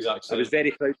that. Exactly. I was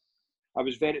very proud. I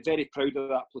was very, very proud of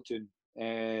that platoon.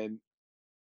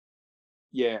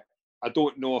 Yeah, I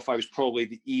don't know if I was probably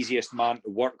the easiest man to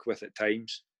work with at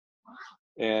times.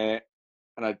 And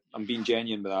I'm being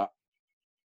genuine with that.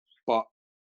 But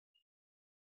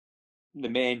the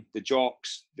men, the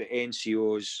jocks, the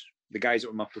NCOs, the guys that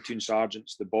were my platoon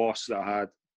sergeants, the boss that I had,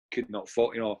 could not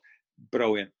fault,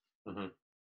 brilliant. Mm-hmm.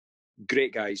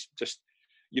 Great guys. Just,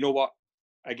 you know what?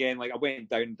 Again, like I went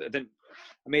down, I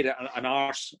made it an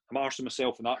arse. I'm arsing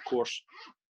myself in that course.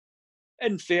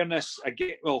 in fairness,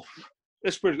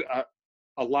 this where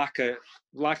a lack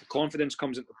of confidence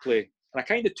comes into play, and I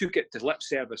kind of took it to lip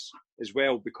service as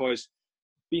well, because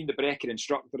being the Brecon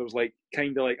instructor, I was like,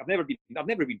 I've never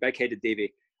been big-headed,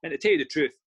 Davey, and to tell you the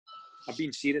truth, I'm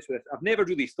being serious with it. I've never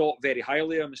really thought very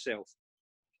highly of myself,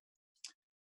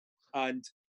 and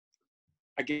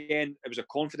again, it was a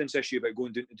confidence issue about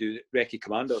going down to do recce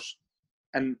commanders,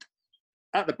 and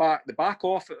at the back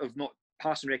off of not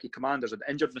passing recce commanders, I'd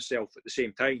injured myself at the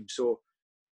same time, so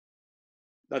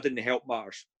that didn't help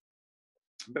matters.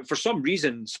 But for some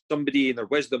reason, somebody in their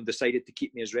wisdom decided to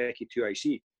keep me as recce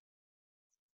 2IC,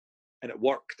 and it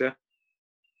worked.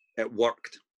 It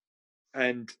worked,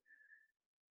 and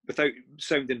without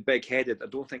sounding big-headed, I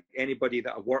don't think anybody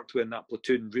that I worked with in that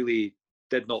platoon really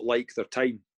did not like their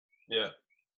time. Yeah.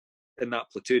 In that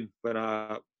platoon when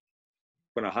I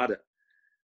had it.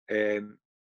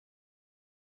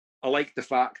 I liked the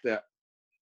fact that,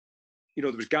 you know,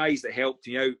 there was guys that helped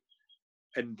me out,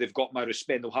 and they've got my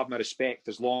respect. They'll have my respect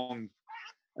as long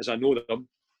as I know them.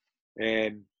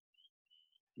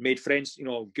 Made friends, you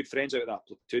know, good friends out of that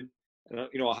platoon. And,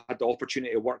 you know, I had the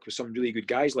opportunity to work with some really good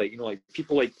guys, like, you know, like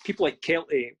people like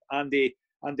Kelty, Andy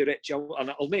Ritchie,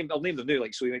 and I'll name them now.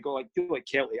 Like, so you go like people like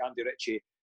Kelty, Andy Ritchie,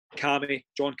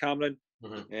 John Cameron,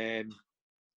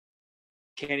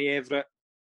 Kenny Everett,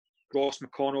 Ross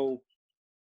McConnell,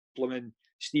 blooming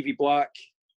Stevie Black,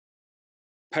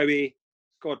 Powie.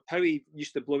 God, Powie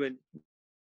used to Powie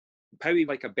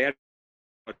like a bird.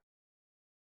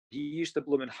 He used to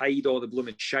blooming hide all the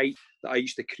blooming shite that I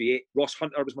used to create. Ross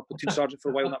Hunter was my platoon sergeant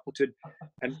for a while in that platoon,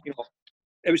 and you know,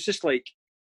 it was just like,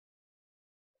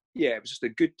 yeah, it was just a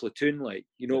good platoon. Like,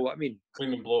 you know what I mean?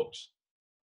 Cleaning blocks.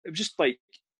 It was just like,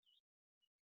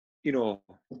 you know,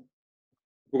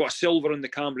 we got a silver in the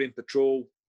Cambrian Patrol.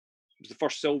 It was the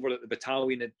first silver that the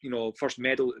battalion had, you know, first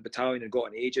medal that the battalion had got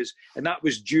in ages. And that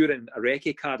was during a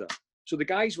recce cadre. So the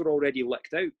guys were already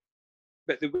licked out.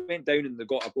 But they went down and they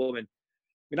got a blooming...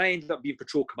 I mean, I ended up being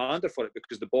patrol commander for it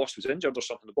because the boss was injured or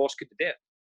something. The boss couldn't do it.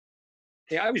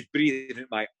 Hey, I was breathing out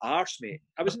my arse, mate.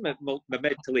 I was in my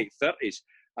mid to late 30s.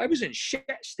 I was in shit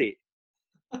state.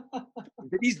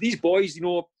 These boys, you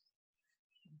know,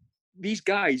 these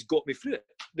guys got me through it.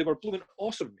 They were blooming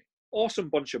awesome, mate. Awesome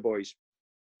bunch of boys.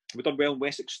 We've done well in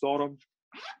Wessex Storm.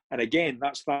 And again,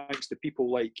 that's thanks to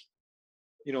people like,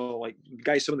 you know, like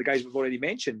guys, some of the guys we've already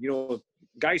mentioned, you know,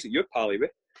 guys that you're pally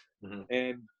with.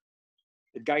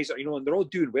 The guys that, you know, and they're all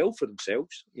doing well for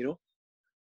themselves, you know.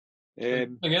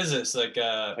 The thing is, it's like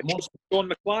most... Sean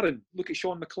McLaren. Look at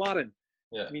Sean McLaren.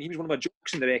 Yeah. I mean, he was one of my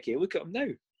jokes in the recce. Look at him now.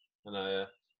 I know, yeah.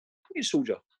 Look at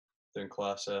soldier. Doing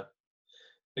class, yeah.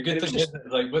 The good thing is,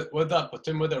 like, with that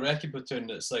platoon, with the recce platoon,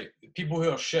 it's like people who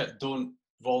are shit don't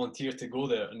volunteer to go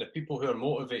there, and the people who are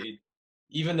motivated,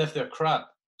 even if they're crap,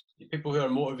 the people who are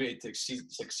motivated to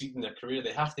succeed in their career,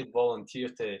 they have to volunteer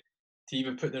to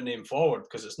even put their name forward,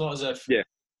 because it's not as if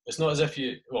it's not as if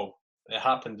you, well, it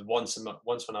happened once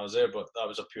when I was there, but that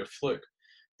was a pure fluke.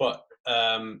 But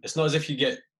it's not as if you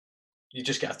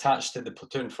just get attached to the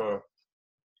platoon for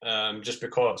just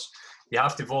because. You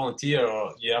have to volunteer,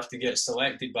 or you have to get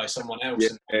selected by someone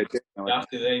else. And you have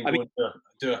to then go and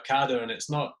do a cadre, and it's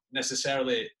not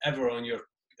necessarily ever on your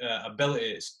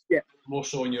ability. It's more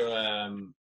so on your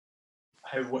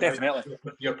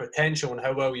your potential and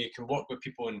how well you can work with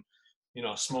people in, you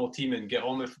know, a small team and get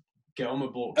on with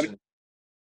blokes. I mean, and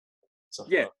stuff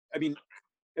like that. I mean,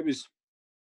 it was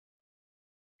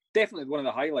definitely one of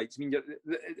the highlights. I mean,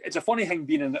 it's a funny thing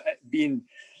being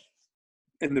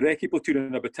in the recce platoon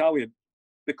in a battalion,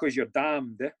 because you're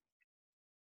damned.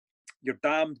 You're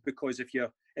damned because if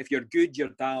you're good, you're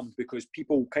damned because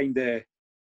people kind of,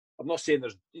 I'm not saying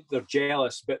they're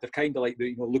jealous, but they're kind of like,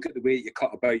 you know, look at the way that you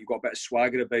cut about. You've got a bit of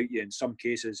swagger about you in some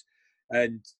cases,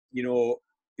 and you know,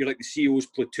 you're like the CO's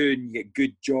platoon. You get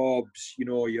good jobs. You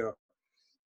know, you're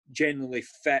generally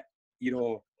fit. You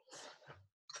know,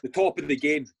 the top of the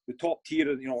game, the top tier.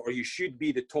 You know, or you should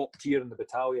be the top tier in the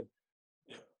battalion.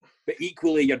 But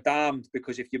equally, you're damned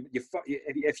because if you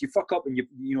fuck up and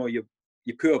you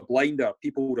pull a blinder,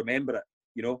 people will remember it.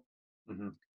 You know,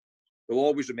 they'll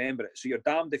always remember it. So you're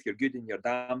damned if you're good, and you're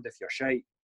damned if you're shite.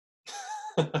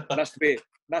 That's the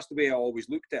way I always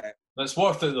looked at it. That's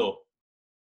worth it, though.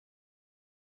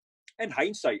 In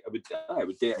hindsight, I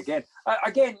would do it again.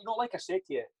 Again, you know, like I said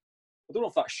to you, I don't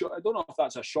know if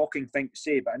that's a shocking thing to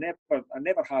say, but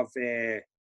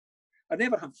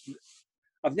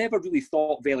I've never really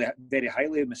thought very, very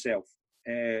highly of myself,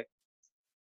 and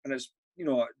it's, you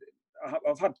know,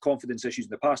 I've had confidence issues in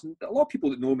the past, and a lot of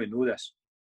people that know me know this,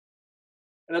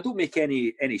 and I don't make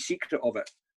any secret of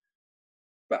it.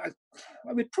 But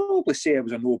I would probably say I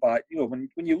was a no bad. You know,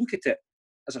 when you look at it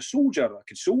as a soldier, I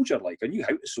could soldier, like I knew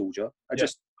how to soldier. I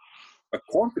just my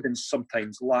confidence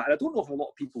sometimes lacked. And I don't know if a lot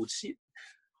of people would see it.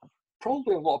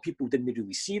 Probably a lot of people didn't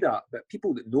really see that, but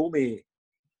people that know me,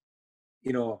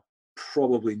 you know,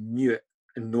 probably knew it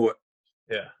and know it.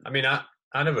 Yeah, I mean, I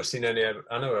never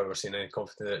ever seen any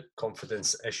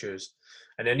confidence issues,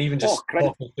 and then even just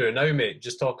talking through now, mate,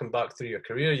 just talking back through your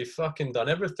career, you've fucking done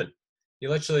everything. You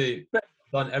literally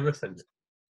done everything.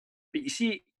 But you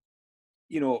see,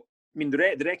 you know, I mean, the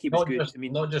recce was good. I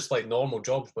mean, not just like normal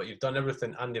jobs, but you've done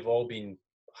everything, and they've all been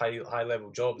high level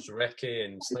jobs, recce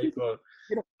and sniper,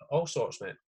 you know, all sorts,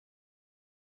 mate.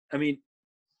 I mean,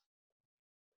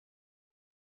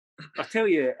 I tell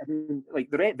you, I mean,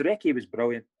 like the recce was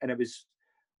brilliant, and it was,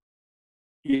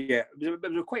 it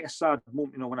was quite a sad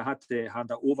moment, you know, when I had to hand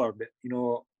that over. But you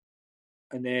know,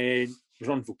 and then I was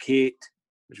on Vocate,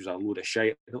 which was a load of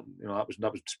shit. You know,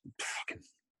 that was fucking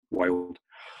wild.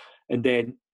 And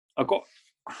then I got,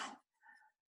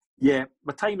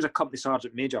 my time as a company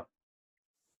sergeant major.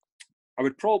 I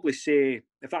would probably say,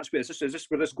 if that's where is this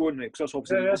where this going? Because that's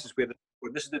obviously this is where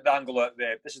this is the angle of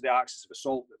this is the axis of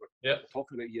assault that we're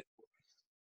talking about here.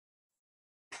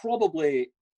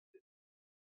 Probably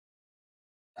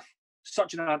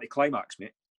such an anticlimax,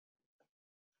 mate.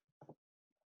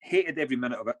 Hated every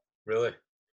minute of it. Really?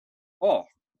 Oh,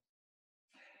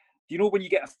 do you know when you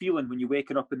get a feeling when you're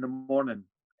waking up in the morning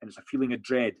and it's a feeling of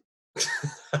dread?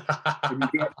 And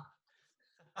you get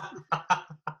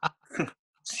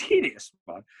serious,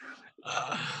 man.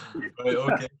 Right,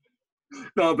 okay.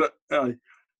 No, but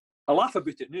I laugh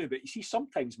about it now. But you see,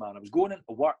 sometimes, man, I was going into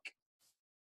work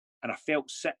and I felt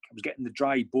sick. I was getting the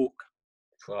dry boke.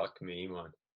 Fuck me,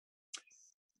 man.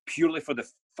 Purely for the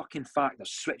fucking fact they're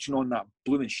switching on that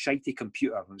blooming shitey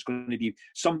computer, and it's going to be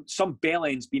some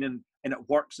bellend's been in at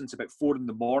work since about 4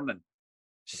 a.m,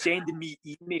 sending me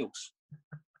emails.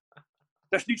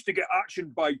 This needs to get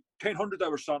action by 1000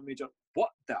 hours, Sergeant Major.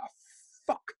 What the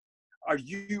fuck are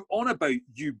you on about?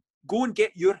 You go and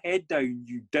get your head down,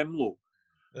 you dimlo.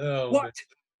 Oh, what? Man.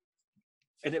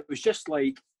 And it was just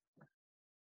like,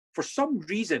 for some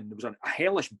reason, there was a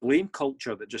hellish blame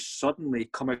culture that just suddenly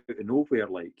come out of nowhere.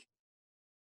 Like,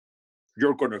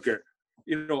 you're going to get,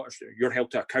 you know, you're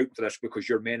held to account for this because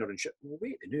your men are in shit. Well,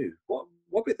 wait, no. What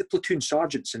about the platoon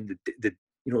sergeants and the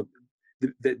you know,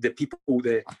 the people,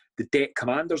 the deck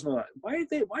commanders and all that? Why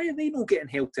are they not getting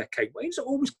held to account? Why does it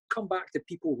always come back to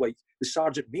people like the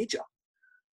sergeant major?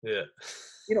 Yeah.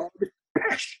 You know,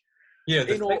 pish. Yeah,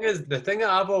 the thing that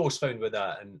I've always found with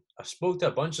that, and I've spoke to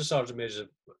a bunch of sergeant majors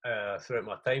throughout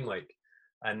my time, like,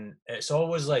 and it's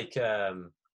always like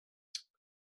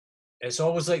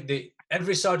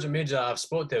every sergeant major I've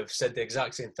spoken to have said the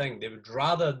exact same thing. They would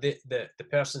rather the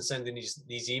person sending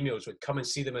these emails would come and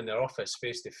see them in their office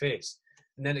face to face,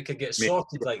 and then it could get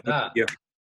sorted like that. Yeah,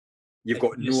 you've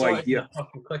got no idea.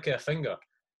 Fucking click of a finger.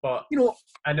 But you know,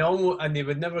 and they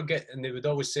would never get, and they would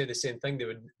always say the same thing. They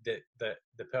would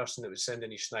the person that was sending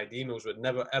these snide emails would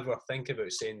never ever think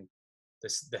about saying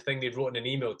the thing they wrote in an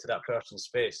email to that person's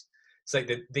face. It's like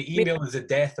the email is the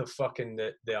death of fucking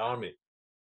the army.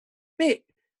 Mate,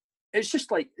 it's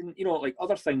just like, you know, like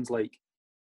other things, like,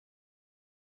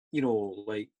 you know,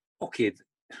 like, okay,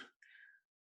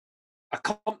 a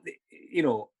company, you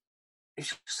know, it's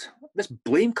just this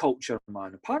blame culture,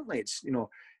 man. Apparently it's, you know,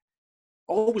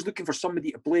 always looking for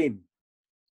somebody to blame.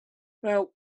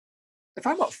 Well, if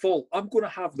I'm at fault, I'm going to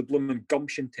have the blooming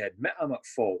gumption to admit I'm at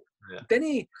fault. Yeah.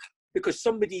 Then because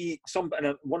somebody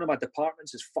in one of my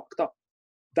departments is fucked up,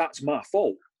 that's my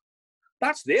fault.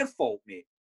 That's their fault, mate.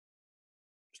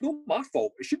 It's not my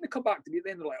fault. It shouldn't have come back to me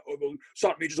then. They're like, oh, well,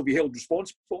 sergeant majors will be held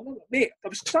responsible. No, mate, I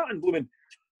was sat in blooming,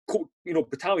 you know,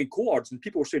 battalion cohorts, and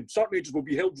people were saying sergeant majors will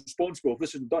be held responsible if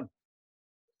this isn't done.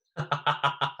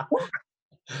 What?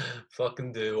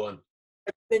 Fucking do one.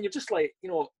 And then you're just like, you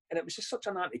know, and it was just such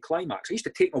an anticlimax. I used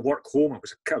to take my work home. I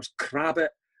was crab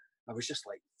it. I was just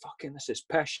like, fucking, this is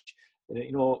pish. And,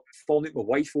 you know, falling out my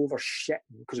wife over shit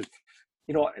because of,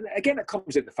 you know, and again, it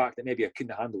comes out the fact that maybe I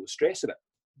couldn't handle the stress of it.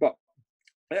 But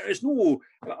there's no,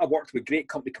 I worked with great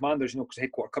company commanders, you know, because the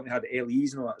headquarter company had the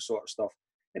LEs and all that sort of stuff.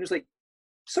 And it was like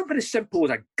something as simple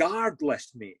as a guard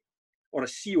list, mate, or a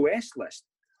COS list,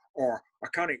 or I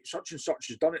can't, such and such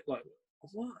has done it. Like,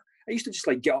 what? I used to just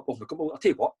like get up off the company. I'll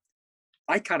tell you what,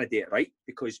 I can't do it right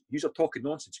because you are talking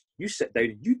nonsense. You sit down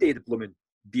and you do the blooming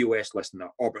BOS list and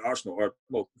that. Oh, but that's not her.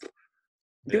 Well,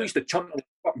 they used to chunt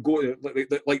up and go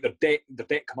like their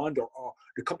deck commander. Oh,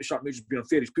 the company sergeant major's been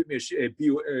unfair. He's put me a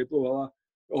blah blah blah.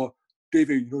 Oh,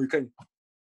 David, you know, you can't.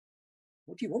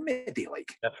 What do you want me to do?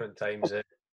 Like different times, eh?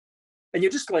 And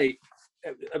you're just like,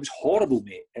 it was horrible,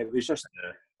 mate. It was just,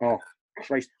 oh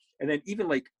Christ. And then even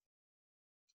like,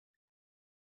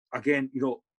 again, you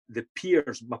know, the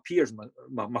peers, my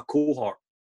cohort,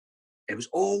 it was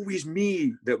always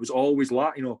me that was always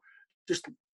you know, just,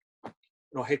 you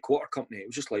know, headquarter company. It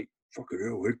was just like, fucking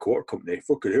hell, headquarter company,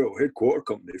 fucking hell, headquarter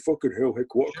company, fucking hell,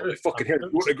 headquarter company, fucking hell, you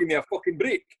want to give me a fucking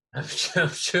break? I'm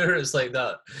sure it's like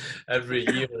that every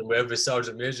year with every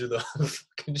sergeant major, though. I'm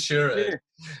fucking sure it is.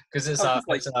 Because it's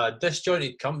a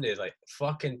disjointed company. Like,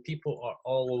 fucking people are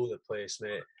all over the place,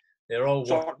 mate. They're all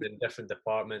working in different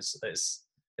departments.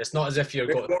 It's not as if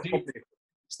you've got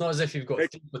it's not as if you've got 3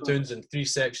 platoons and 3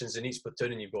 sections in each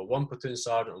platoon, and you've got 1 platoon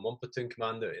sergeant and 1 platoon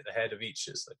commander at the head of each.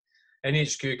 It's like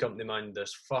NHQ company, man.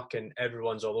 There's fucking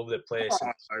everyone's all over the place.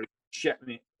 Oh, shit,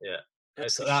 mate. Yeah.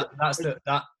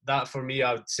 That for me,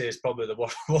 I would say is probably the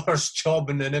worst job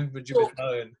in an infantry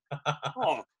battalion.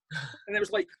 And it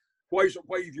was like, why have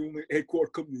you only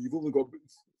headquarter company? You've only got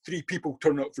 3 people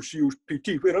turning up for SEALs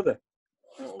PT. Where are they?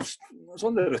 I was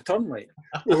on the return, like,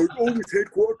 always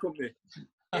headquarter company.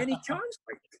 Any chance,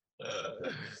 like?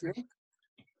 You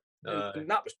know? And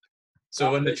that was.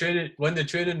 So when the training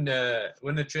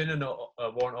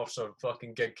warrant officer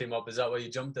fucking gig came up, is that why you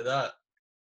jumped at that?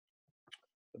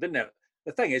 I didn't.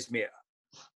 The thing is, mate,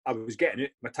 I was getting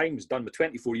it. My time was done. My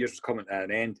 24 years was coming to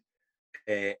an end,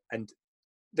 and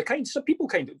some people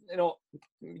kind of, you know,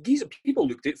 people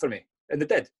looked out for me, and they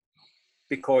did,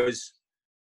 because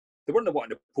they weren't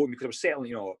wanting to put me, because I was settling.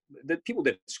 You know, the people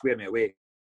did square me away,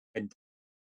 and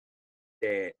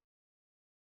you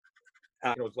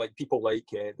know, like people like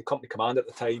the company commander at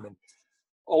the time, and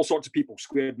all sorts of people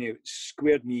squared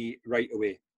me right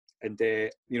away, and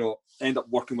you know, ended up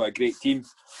working with a great team.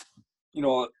 You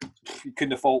know, you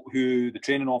couldn't fault who the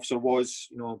training officer was.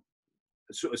 You know,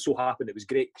 it so happened it was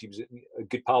great because he was a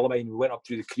good pal of mine. We went up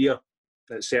through the career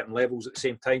at certain levels at the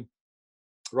same time,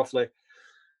 roughly,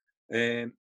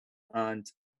 and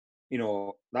you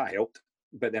know, that helped.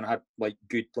 But then I had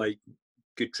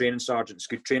good training sergeants,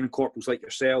 good training corporals like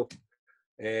yourself,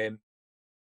 and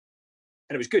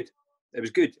it was good. It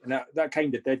was good, and that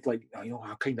kind of did, like, you know,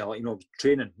 I kind of like, you know,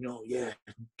 training, you know, yeah,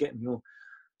 getting, you know,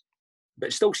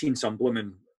 but still seeing some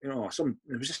blooming, you know,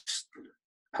 it was just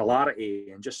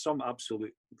hilarity and just some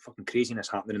absolute fucking craziness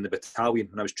happening in the battalion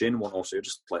when I was training one officer,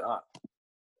 just like that.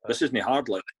 This isn't hard,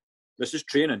 like, this is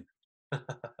training. And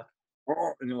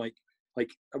you're like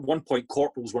at one point,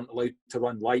 corporals weren't allowed to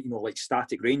run light, you know, like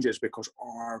static ranges because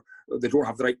they don't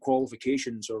have the right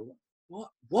qualifications, or what?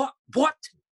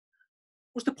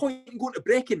 What's the point in going to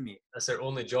breaking, mate? That's their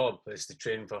only job, is to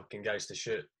train fucking guys to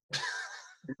shoot.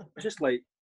 Just like,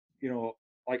 you know,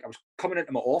 like I was coming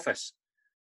into my office,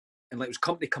 and like it was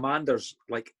company commanders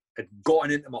like had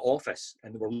gotten into my office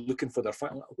and they were looking for their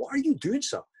file. Like, what are you doing,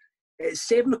 sir? It's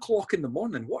 7 o'clock in the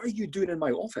morning. What are you doing in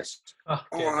my office?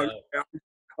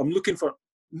 I'm looking for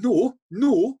no.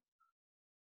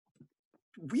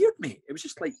 Weird, mate. It was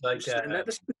just like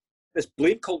this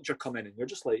blame culture come in, and you're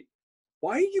just like,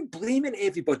 why are you blaming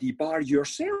everybody bar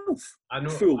yourself? I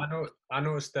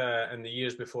noticed in the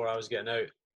years before I was getting out,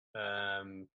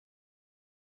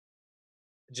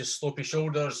 just slopey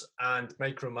shoulders and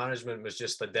micromanagement was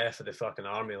just the death of the fucking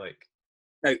army. Like,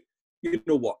 now, you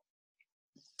know what?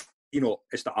 You know,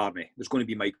 it's the army. There's going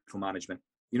to be micromanagement.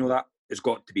 You know that? It's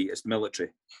got to be. It's the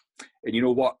military. And you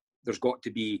know what? There's got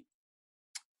to be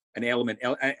an element,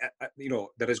 you know,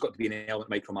 there has got to be an element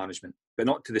of micromanagement, but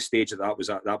not to the stage that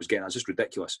was getting. That's just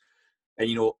ridiculous. And,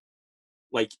 you know,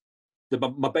 like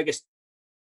my biggest,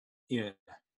 you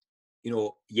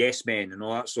know, yes men and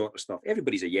all that sort of stuff.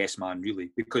 Everybody's a yes man,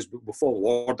 really, because we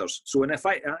follow orders. So in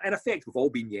effect, we've all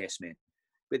been yes men.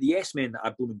 But the yes men that I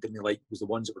blooming didn't like was the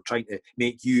ones that were trying to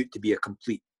make you to be a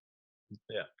complete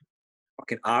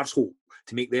fucking arsehole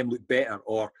to make them look better,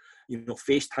 or, you know,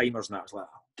 FaceTimers and that. It's like,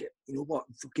 you know what,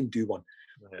 fucking do one.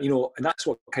 You know, and that's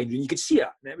what kind of, you could see it,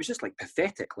 and it was just like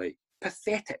pathetic.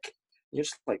 You're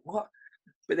just like, what?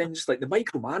 But then just like the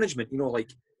micromanagement, you know,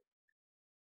 like,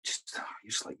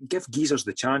 just like, give geezers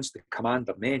the chance to command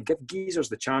their men, give geezers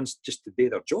the chance just to do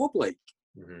their job, like.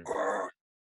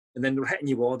 And then they're hitting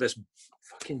you with all this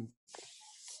fucking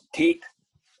tape.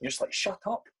 You're just like, shut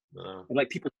up. And like,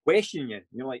 people question you, and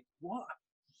you're like, what?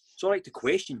 It's all right to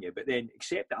question you, but then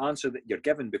accept the answer that you're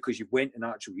given because you went and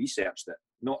actually researched it.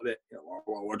 Not that, you know,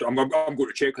 I'm going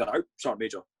to check that out, Sergeant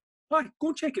Major. Aye, go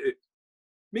and check it out.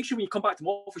 Make sure when you come back to my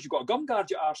office, you've got a gum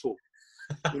guard, you arsehole.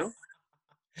 You know?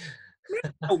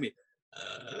 Tell me.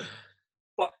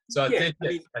 But, so yeah,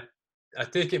 I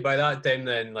take it by that time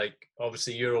then, like,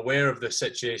 obviously you're aware of the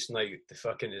situation, like,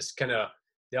 it's kind of,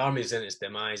 the army's in its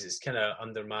demise, it's kind of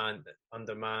undermanned,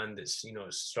 it's, you know,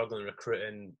 it's struggling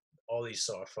recruiting, all these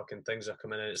sort of fucking things are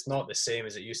coming in. It's not the same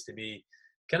as it used to be.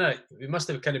 We must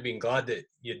have kind of been glad that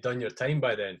you'd done your time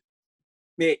by then.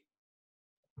 Mate,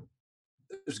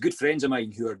 there's good friends of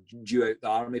mine who are due out the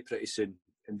army pretty soon,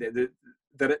 and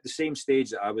they're at the same stage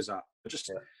that I was at.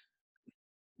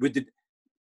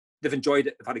 They've enjoyed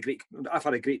it. I had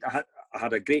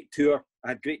a great tour. I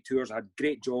had great tours. I had a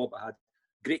great job. I had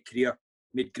a great career.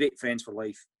 Made great friends for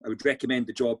life. I would recommend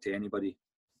the job to anybody.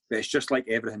 But it's just like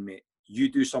everything, mate. You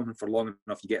do something for long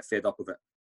enough, you get fed up of it.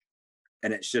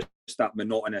 And it's just that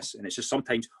monotonous. And it's just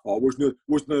sometimes, it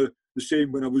wasn't the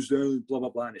same when I was there, blah, blah,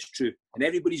 blah. And it's true. And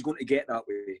everybody's going to get that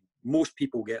way. Most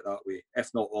people get that way,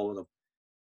 if not all of them.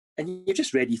 And you're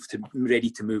just ready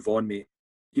to move on, mate.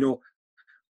 You know,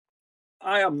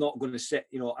 I am not going to sit,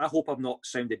 you know, I hope I've not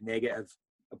sounded negative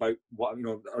about what, you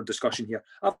know, our discussion here.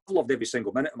 I've loved every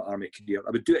single minute of my army career.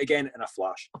 I would do it again in a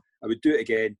flash. I would do it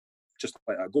again, just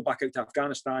like that. Go back out to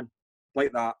Afghanistan,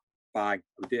 like that, bang,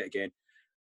 I would do it again.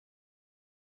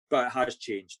 But it has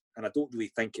changed, and I don't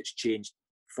really think it's changed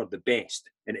for the best.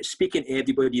 And it's speaking to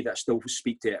everybody that I still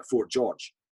speak to at Fort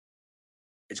George.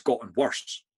 It's gotten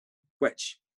worse,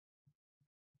 which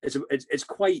is it's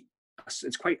quite a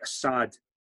sad,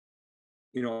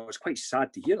 you know, it's quite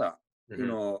sad to hear that, you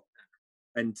know,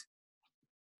 and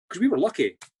because we were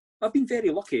lucky. I've been very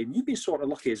lucky, and you've been sort of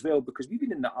lucky as well, because we've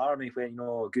been in the army when, you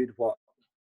know, a good,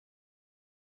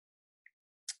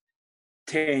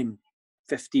 10,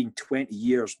 15, 20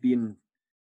 years being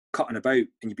cutting about, and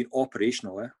you've been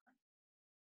operational,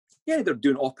 Yeah, they're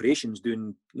doing operations,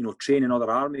 doing, you know, training other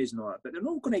armies and all that, but they're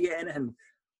not going to get anything.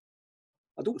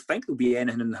 I don't think there'll be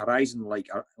anything in the horizon like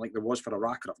there was for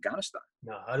Iraq or Afghanistan.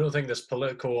 No, I don't think there's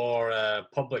political or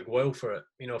public will for it.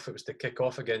 You know, if it was to kick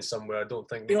off again somewhere, I don't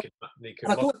think they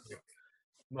could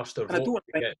muster vote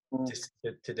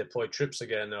to deploy troops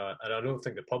again. And I don't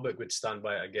think the public would stand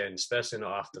by it again, especially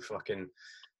not after fucking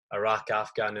Iraq,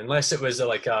 Afghan, unless it was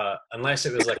like an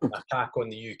attack on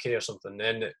the UK or something.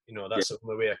 Then, you know, that's the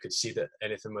only way I could see that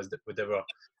anything would ever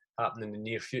happen in the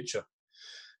near future.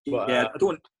 But,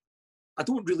 I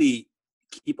don't really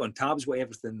keep on tabs with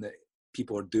everything that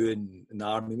people are doing in the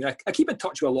army. I mean, I keep in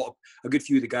touch with a good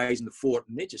few of the guys in the fort,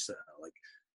 and they just like,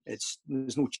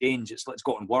 there's no change. It's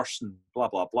gotten worse and blah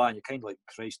blah blah. And you're kind of like,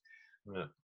 Christ. Yeah.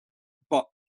 But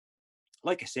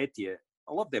like I said to you,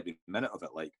 I loved every minute of it.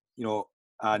 Like, you know,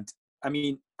 and I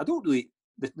mean, I don't really.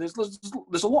 There's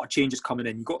a lot of changes coming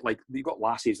in. You've got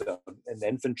lassies that are in the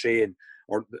infantry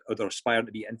or they're aspiring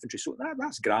to be infantry. So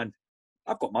that's grand.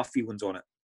 I've got my feelings on it.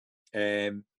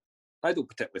 I don't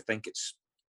particularly think it's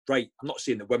right. I'm not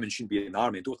saying that women shouldn't be in the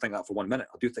army. I don't think that for 1 minute.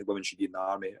 I do think women should be in the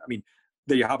army. I mean,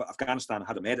 there you have it. Afghanistan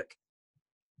had a medic,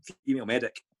 female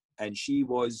medic, and she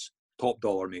was top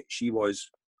dollar, mate. She was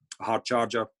a hard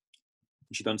charger,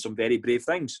 and she done some very brave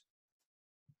things,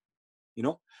 you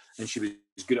know, and she was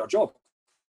good at her job.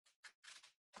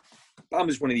 I'm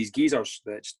just one of these geezers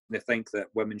that they think that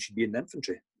women should be in the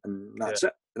infantry, and that's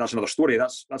it. And that's another story.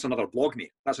 That's another blog,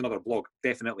 mate. That's another blog,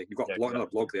 definitely. You've got another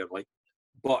blog there, like.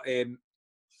 But in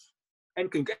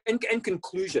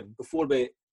conclusion, before we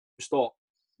stop,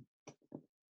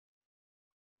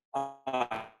 say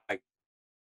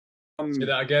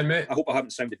that again, mate. I hope I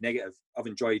haven't sounded negative. I've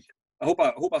enjoyed. I hope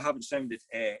I haven't sounded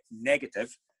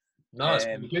negative. No, it's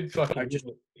been good fucking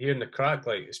hearing the crack,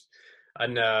 like,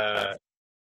 and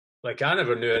like I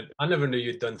never knew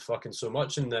you'd done fucking so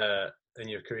much in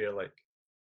your career, like.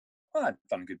 Oh, I've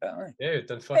done a good bit, aye. Yeah,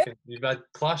 you've had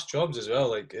class jobs as well.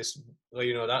 Like, it's like,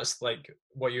 you know, that's like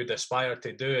what you'd aspire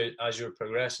to do as you're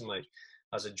progressing, like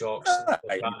as a jock,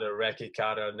 recce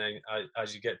carrier, and then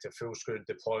as you get to full screw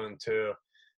deploy on tour,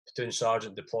 platoon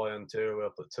sergeant deploy on tour,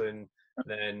 platoon,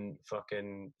 then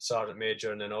fucking sergeant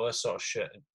major, and then all this sort of shit.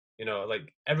 You know,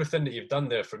 like everything that you've done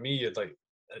there for me, you'd like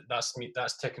that's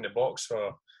ticking the box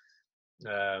for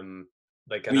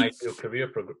like an ideal career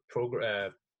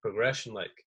progression,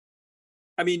 like.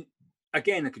 I mean,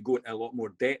 again, I could go into a lot more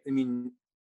depth. I mean,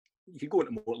 you could go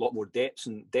into a lot more depth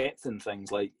and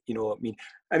things, like, you know.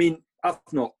 I mean, I've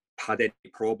not had any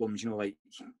problems. You know, like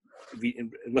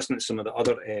listening to some of the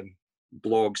other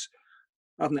blogs,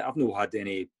 I've not had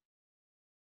any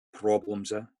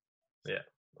problems. Yeah.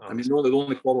 I mean, the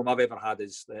only problem I've ever had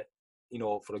is that, you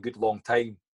know, for a good long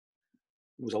time,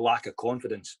 was a lack of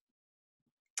confidence,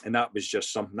 and that was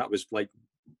just something that was like.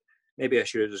 Maybe I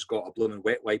should have just got a blooming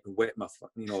wet wipe and wiped my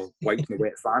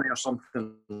wet fanny or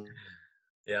something.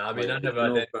 Yeah, I mean, like, I never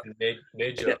had anything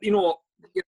major. You know,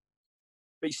 but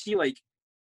you see, like,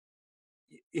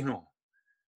 you know,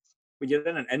 when you're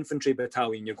in an infantry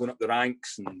battalion, you're going up the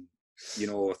ranks and you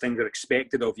know, things are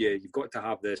expected of you. You've got to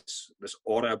have this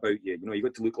aura about you. You know, you've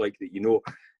got to look like that. You know,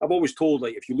 I've always told,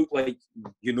 like, if you look like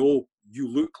you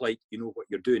look like you know what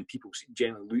you're doing, people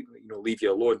generally leave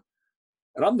you alone.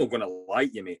 And I'm not going to lie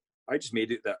to you, mate. I just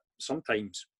made it that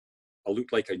sometimes I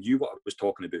looked like I knew what I was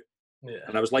talking about,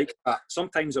 and I was like that.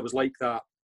 Sometimes I was like that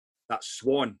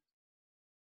swan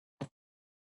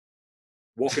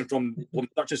walking from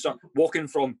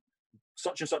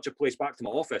such and such a place back to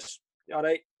my office. All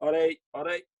right,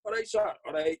 sir.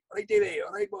 All right, Davey.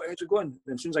 All right, how's it going?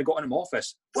 And as soon as I got into my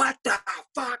office, what the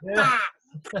fuck? Yeah.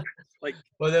 Like,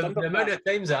 well, the amount of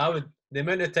times that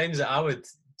I would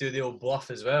do the old bluff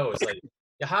as well. It's like,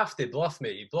 you have to bluff,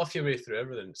 mate. You bluff your way through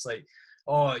everything. It's like,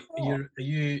 are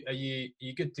you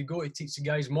good to go to teach the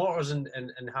guys mortars in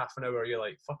half an hour? You're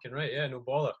like, fucking right, yeah, no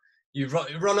bother. You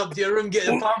run up to your room, get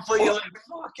the pamphlet. You're like,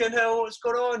 fucking hell, what's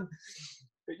going on?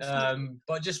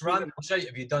 But just random shit.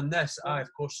 Have you done this? Aye, of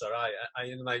course, sir. Aye.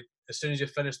 And like, as soon as you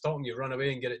finish talking, you run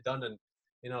away and get it done. And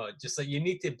you know, just like, you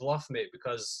need to bluff, mate,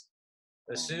 because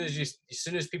as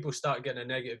soon as people start getting a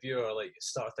negative view or like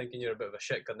start thinking you're a bit of a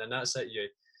shit, and then that's it.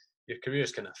 Your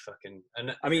career's kind of fucking.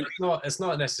 And I mean, it's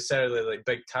not necessarily like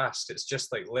big tasks. It's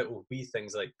just like little wee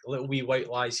things, like little wee white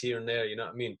lies here and there. You know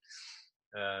what I mean?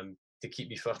 To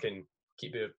keep your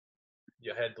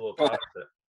head below par with it.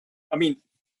 I mean,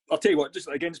 I'll tell you what. Just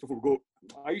again, just before we go,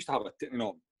 I used to have I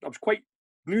was quite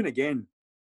new and again.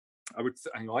 I used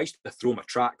to throw my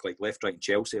track like left, right, and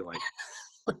Chelsea, like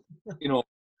you know,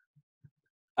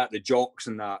 at the jocks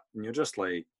and that, and you're just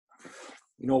like,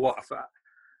 you know what?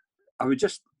 I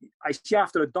see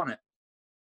after I'd done it,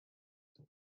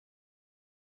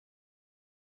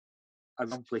 I'd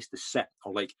have a place to sit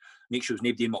or like make sure there's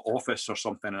nobody in my office or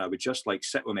something, and I would just like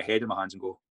sit with my head in my hands and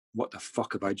go, what the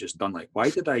fuck have I just done? Like, why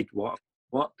did I, what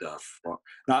the fuck?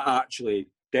 That actually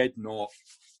did not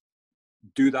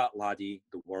do that laddie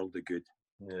the world of good.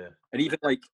 Yeah. And even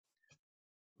like,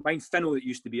 mind Finno that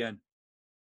used to be in.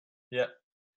 Yeah.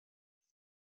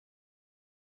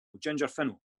 Ginger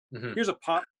Finno. Mm-hmm. Here's a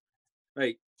part,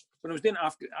 right? When I was doing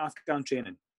Afghan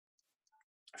training,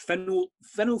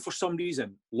 Finno for some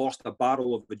reason lost a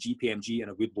barrel of a GPMG in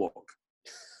a woodblock.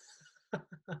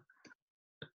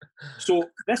 So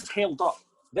this held up,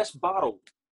 this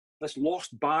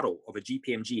lost barrel of a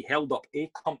GPMG held up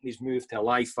a company's move to a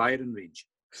live firing range.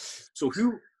 So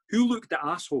who looked the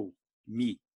asshole?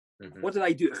 Me. Mm-hmm. What did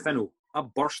I do to Finno? I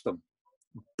burst him.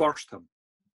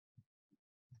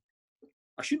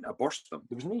 I shouldn't have burst him.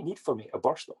 There was no need for me to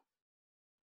burst him.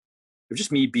 It was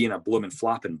just me being a blooming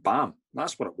flapping bam.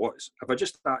 That's what it was. If I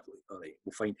just thought, all right,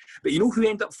 we'll find. But you know who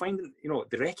ended up finding? You know,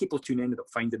 the recce platoon ended up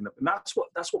finding them, and that's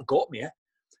what got me.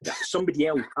 That somebody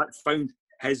else had found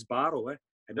his barrel,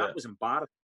 and that was embarrassing.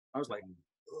 I was like,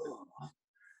 oh.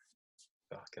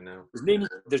 Fucking hell.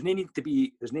 There's no need to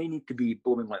be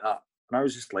blooming like that. And I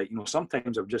was just like, you know,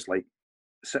 sometimes I would just like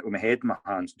sit with my head in my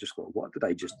hands and just go, what did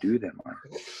I just do then, man?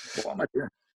 What am I doing?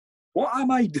 What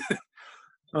am I doing?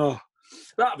 Oh,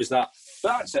 that was that.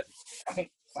 That's it. I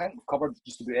think we've covered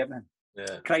just about everything.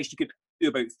 Yeah. Christ, you could do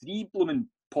about 3 blooming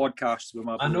podcasts with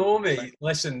my. I know, mate.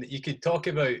 Listen, you could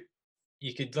literally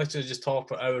just talk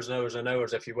for hours and hours and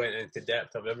hours if you went into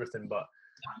depth of everything. But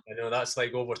you know, that's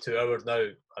like over 2 hours now.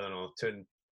 I don't know,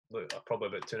 probably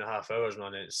about 2.5 hours,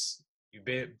 man.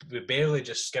 We barely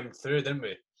just skimmed through, didn't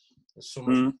we? There's so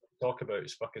much to talk about.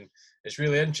 It's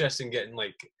really interesting getting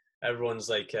like everyone's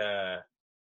like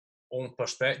own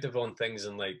perspective on things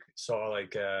and like sort of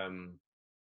like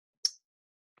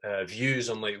views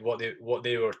on like what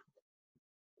they were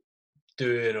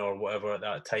doing or whatever at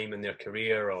that time in their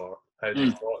career or how they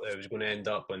thought it was going to end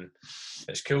up. And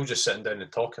it's cool just sitting down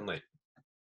and talking. Like,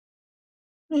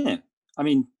 yeah, I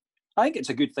mean, I think it's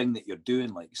a good thing that you're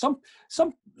doing. Like some,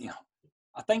 you know,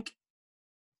 I think,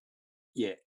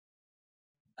 yeah,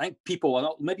 I think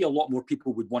people, maybe a lot more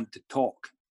people would want to talk,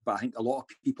 but I think a lot of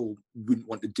people wouldn't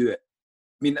want to do it.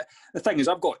 I mean, the thing is,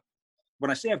 when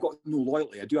I say I've got no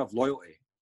loyalty, I do have loyalty,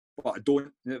 but I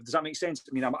don't. Does that make sense?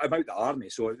 I mean, I'm out the army,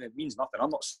 so it means nothing. I'm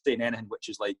not saying anything which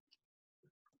is like.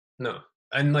 No,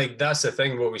 and like that's the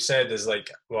thing. What we said is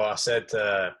like, well, I said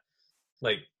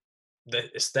like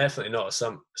it's definitely not it's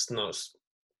not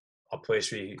a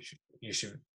place where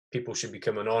people should be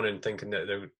coming on and thinking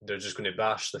that they're just going to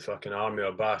bash the fucking army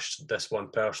or bash this one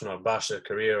person or bash their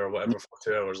career or whatever for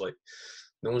 2 hours. Like,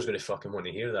 no one's going to fucking want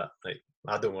to hear that. Like,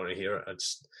 I don't want to hear it.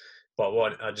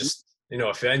 You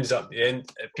know, if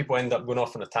people end up going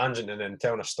off on a tangent and then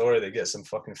telling a story that gets them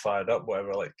fucking fired up,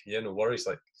 whatever, like, yeah, no worries.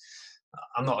 Like,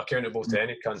 I'm not accountable to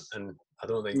any cunt, and I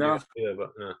don't think you either,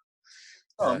 but no.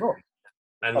 Oh, no.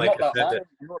 And I'm like not I said,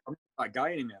 I'm not that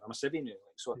guy anymore. I'm a civvy now.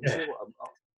 Like, so I can say what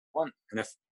want. And if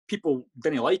people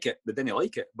didn't like it, they didn't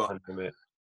like it. But Mate.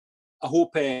 I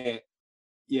hope,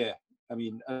 yeah. I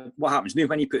mean, what happens now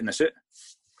when you put in the suit?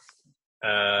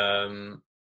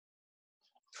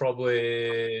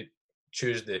 Probably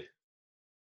Tuesday.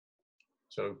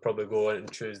 So we'll probably go in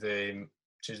Tuesday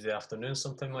afternoon,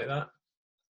 something like that.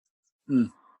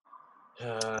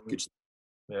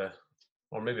 Yeah,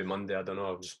 or maybe Monday. I don't know.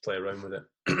 I'll just play around with it.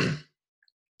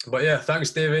 But yeah,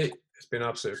 thanks, Davey. It's been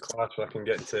absolute class. I can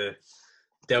get to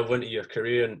delve into your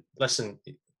career and listen.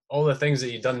 All the things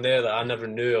that you've done there that I never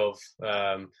knew of.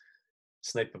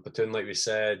 Sniper platoon, like we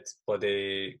said,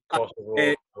 bloody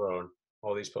Kosovo,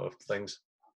 all these sort of things.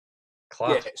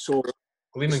 Class. Yeah. So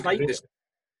Gleaming career.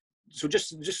 So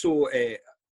just so I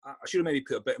should have maybe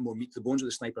put a bit more meat to the bones of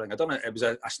the sniper thing. I done it. It was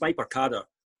a sniper cadre.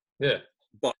 Yeah.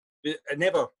 But it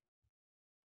never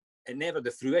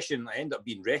the fruition. I ended up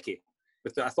being recce.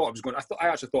 But I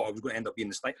actually thought I was going to end up being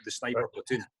the sniper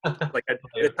platoon. Like at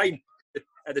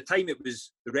the time it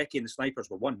was the recce and the snipers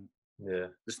were one. Yeah.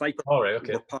 The sniper. All right.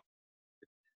 Okay.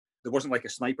 There wasn't like a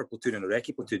sniper platoon and a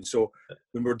recce platoon. So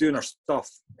when we were doing our stuff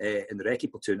in the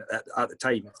recce platoon at the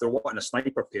time, if they were wanting a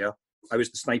sniper pair, I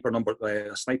was the sniper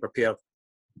sniper pair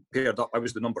paired up. I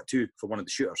was the number 2 for one of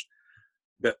the shooters,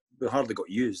 but we hardly got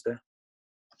used.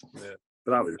 Yeah.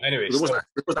 But that was anyway. There was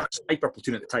that sniper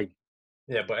platoon at the time.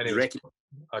 Yeah, but anyway,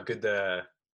 a good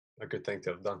thing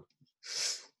to have done.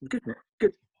 Good.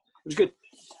 It was good.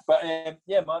 But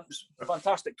yeah, man, it was a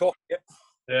fantastic talk. Yeah.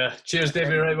 Yeah. Cheers,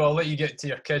 Davey. Right, well, I'll let you get to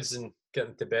your kids and get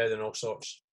them to bed and all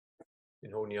sorts.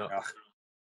 Been holding you up.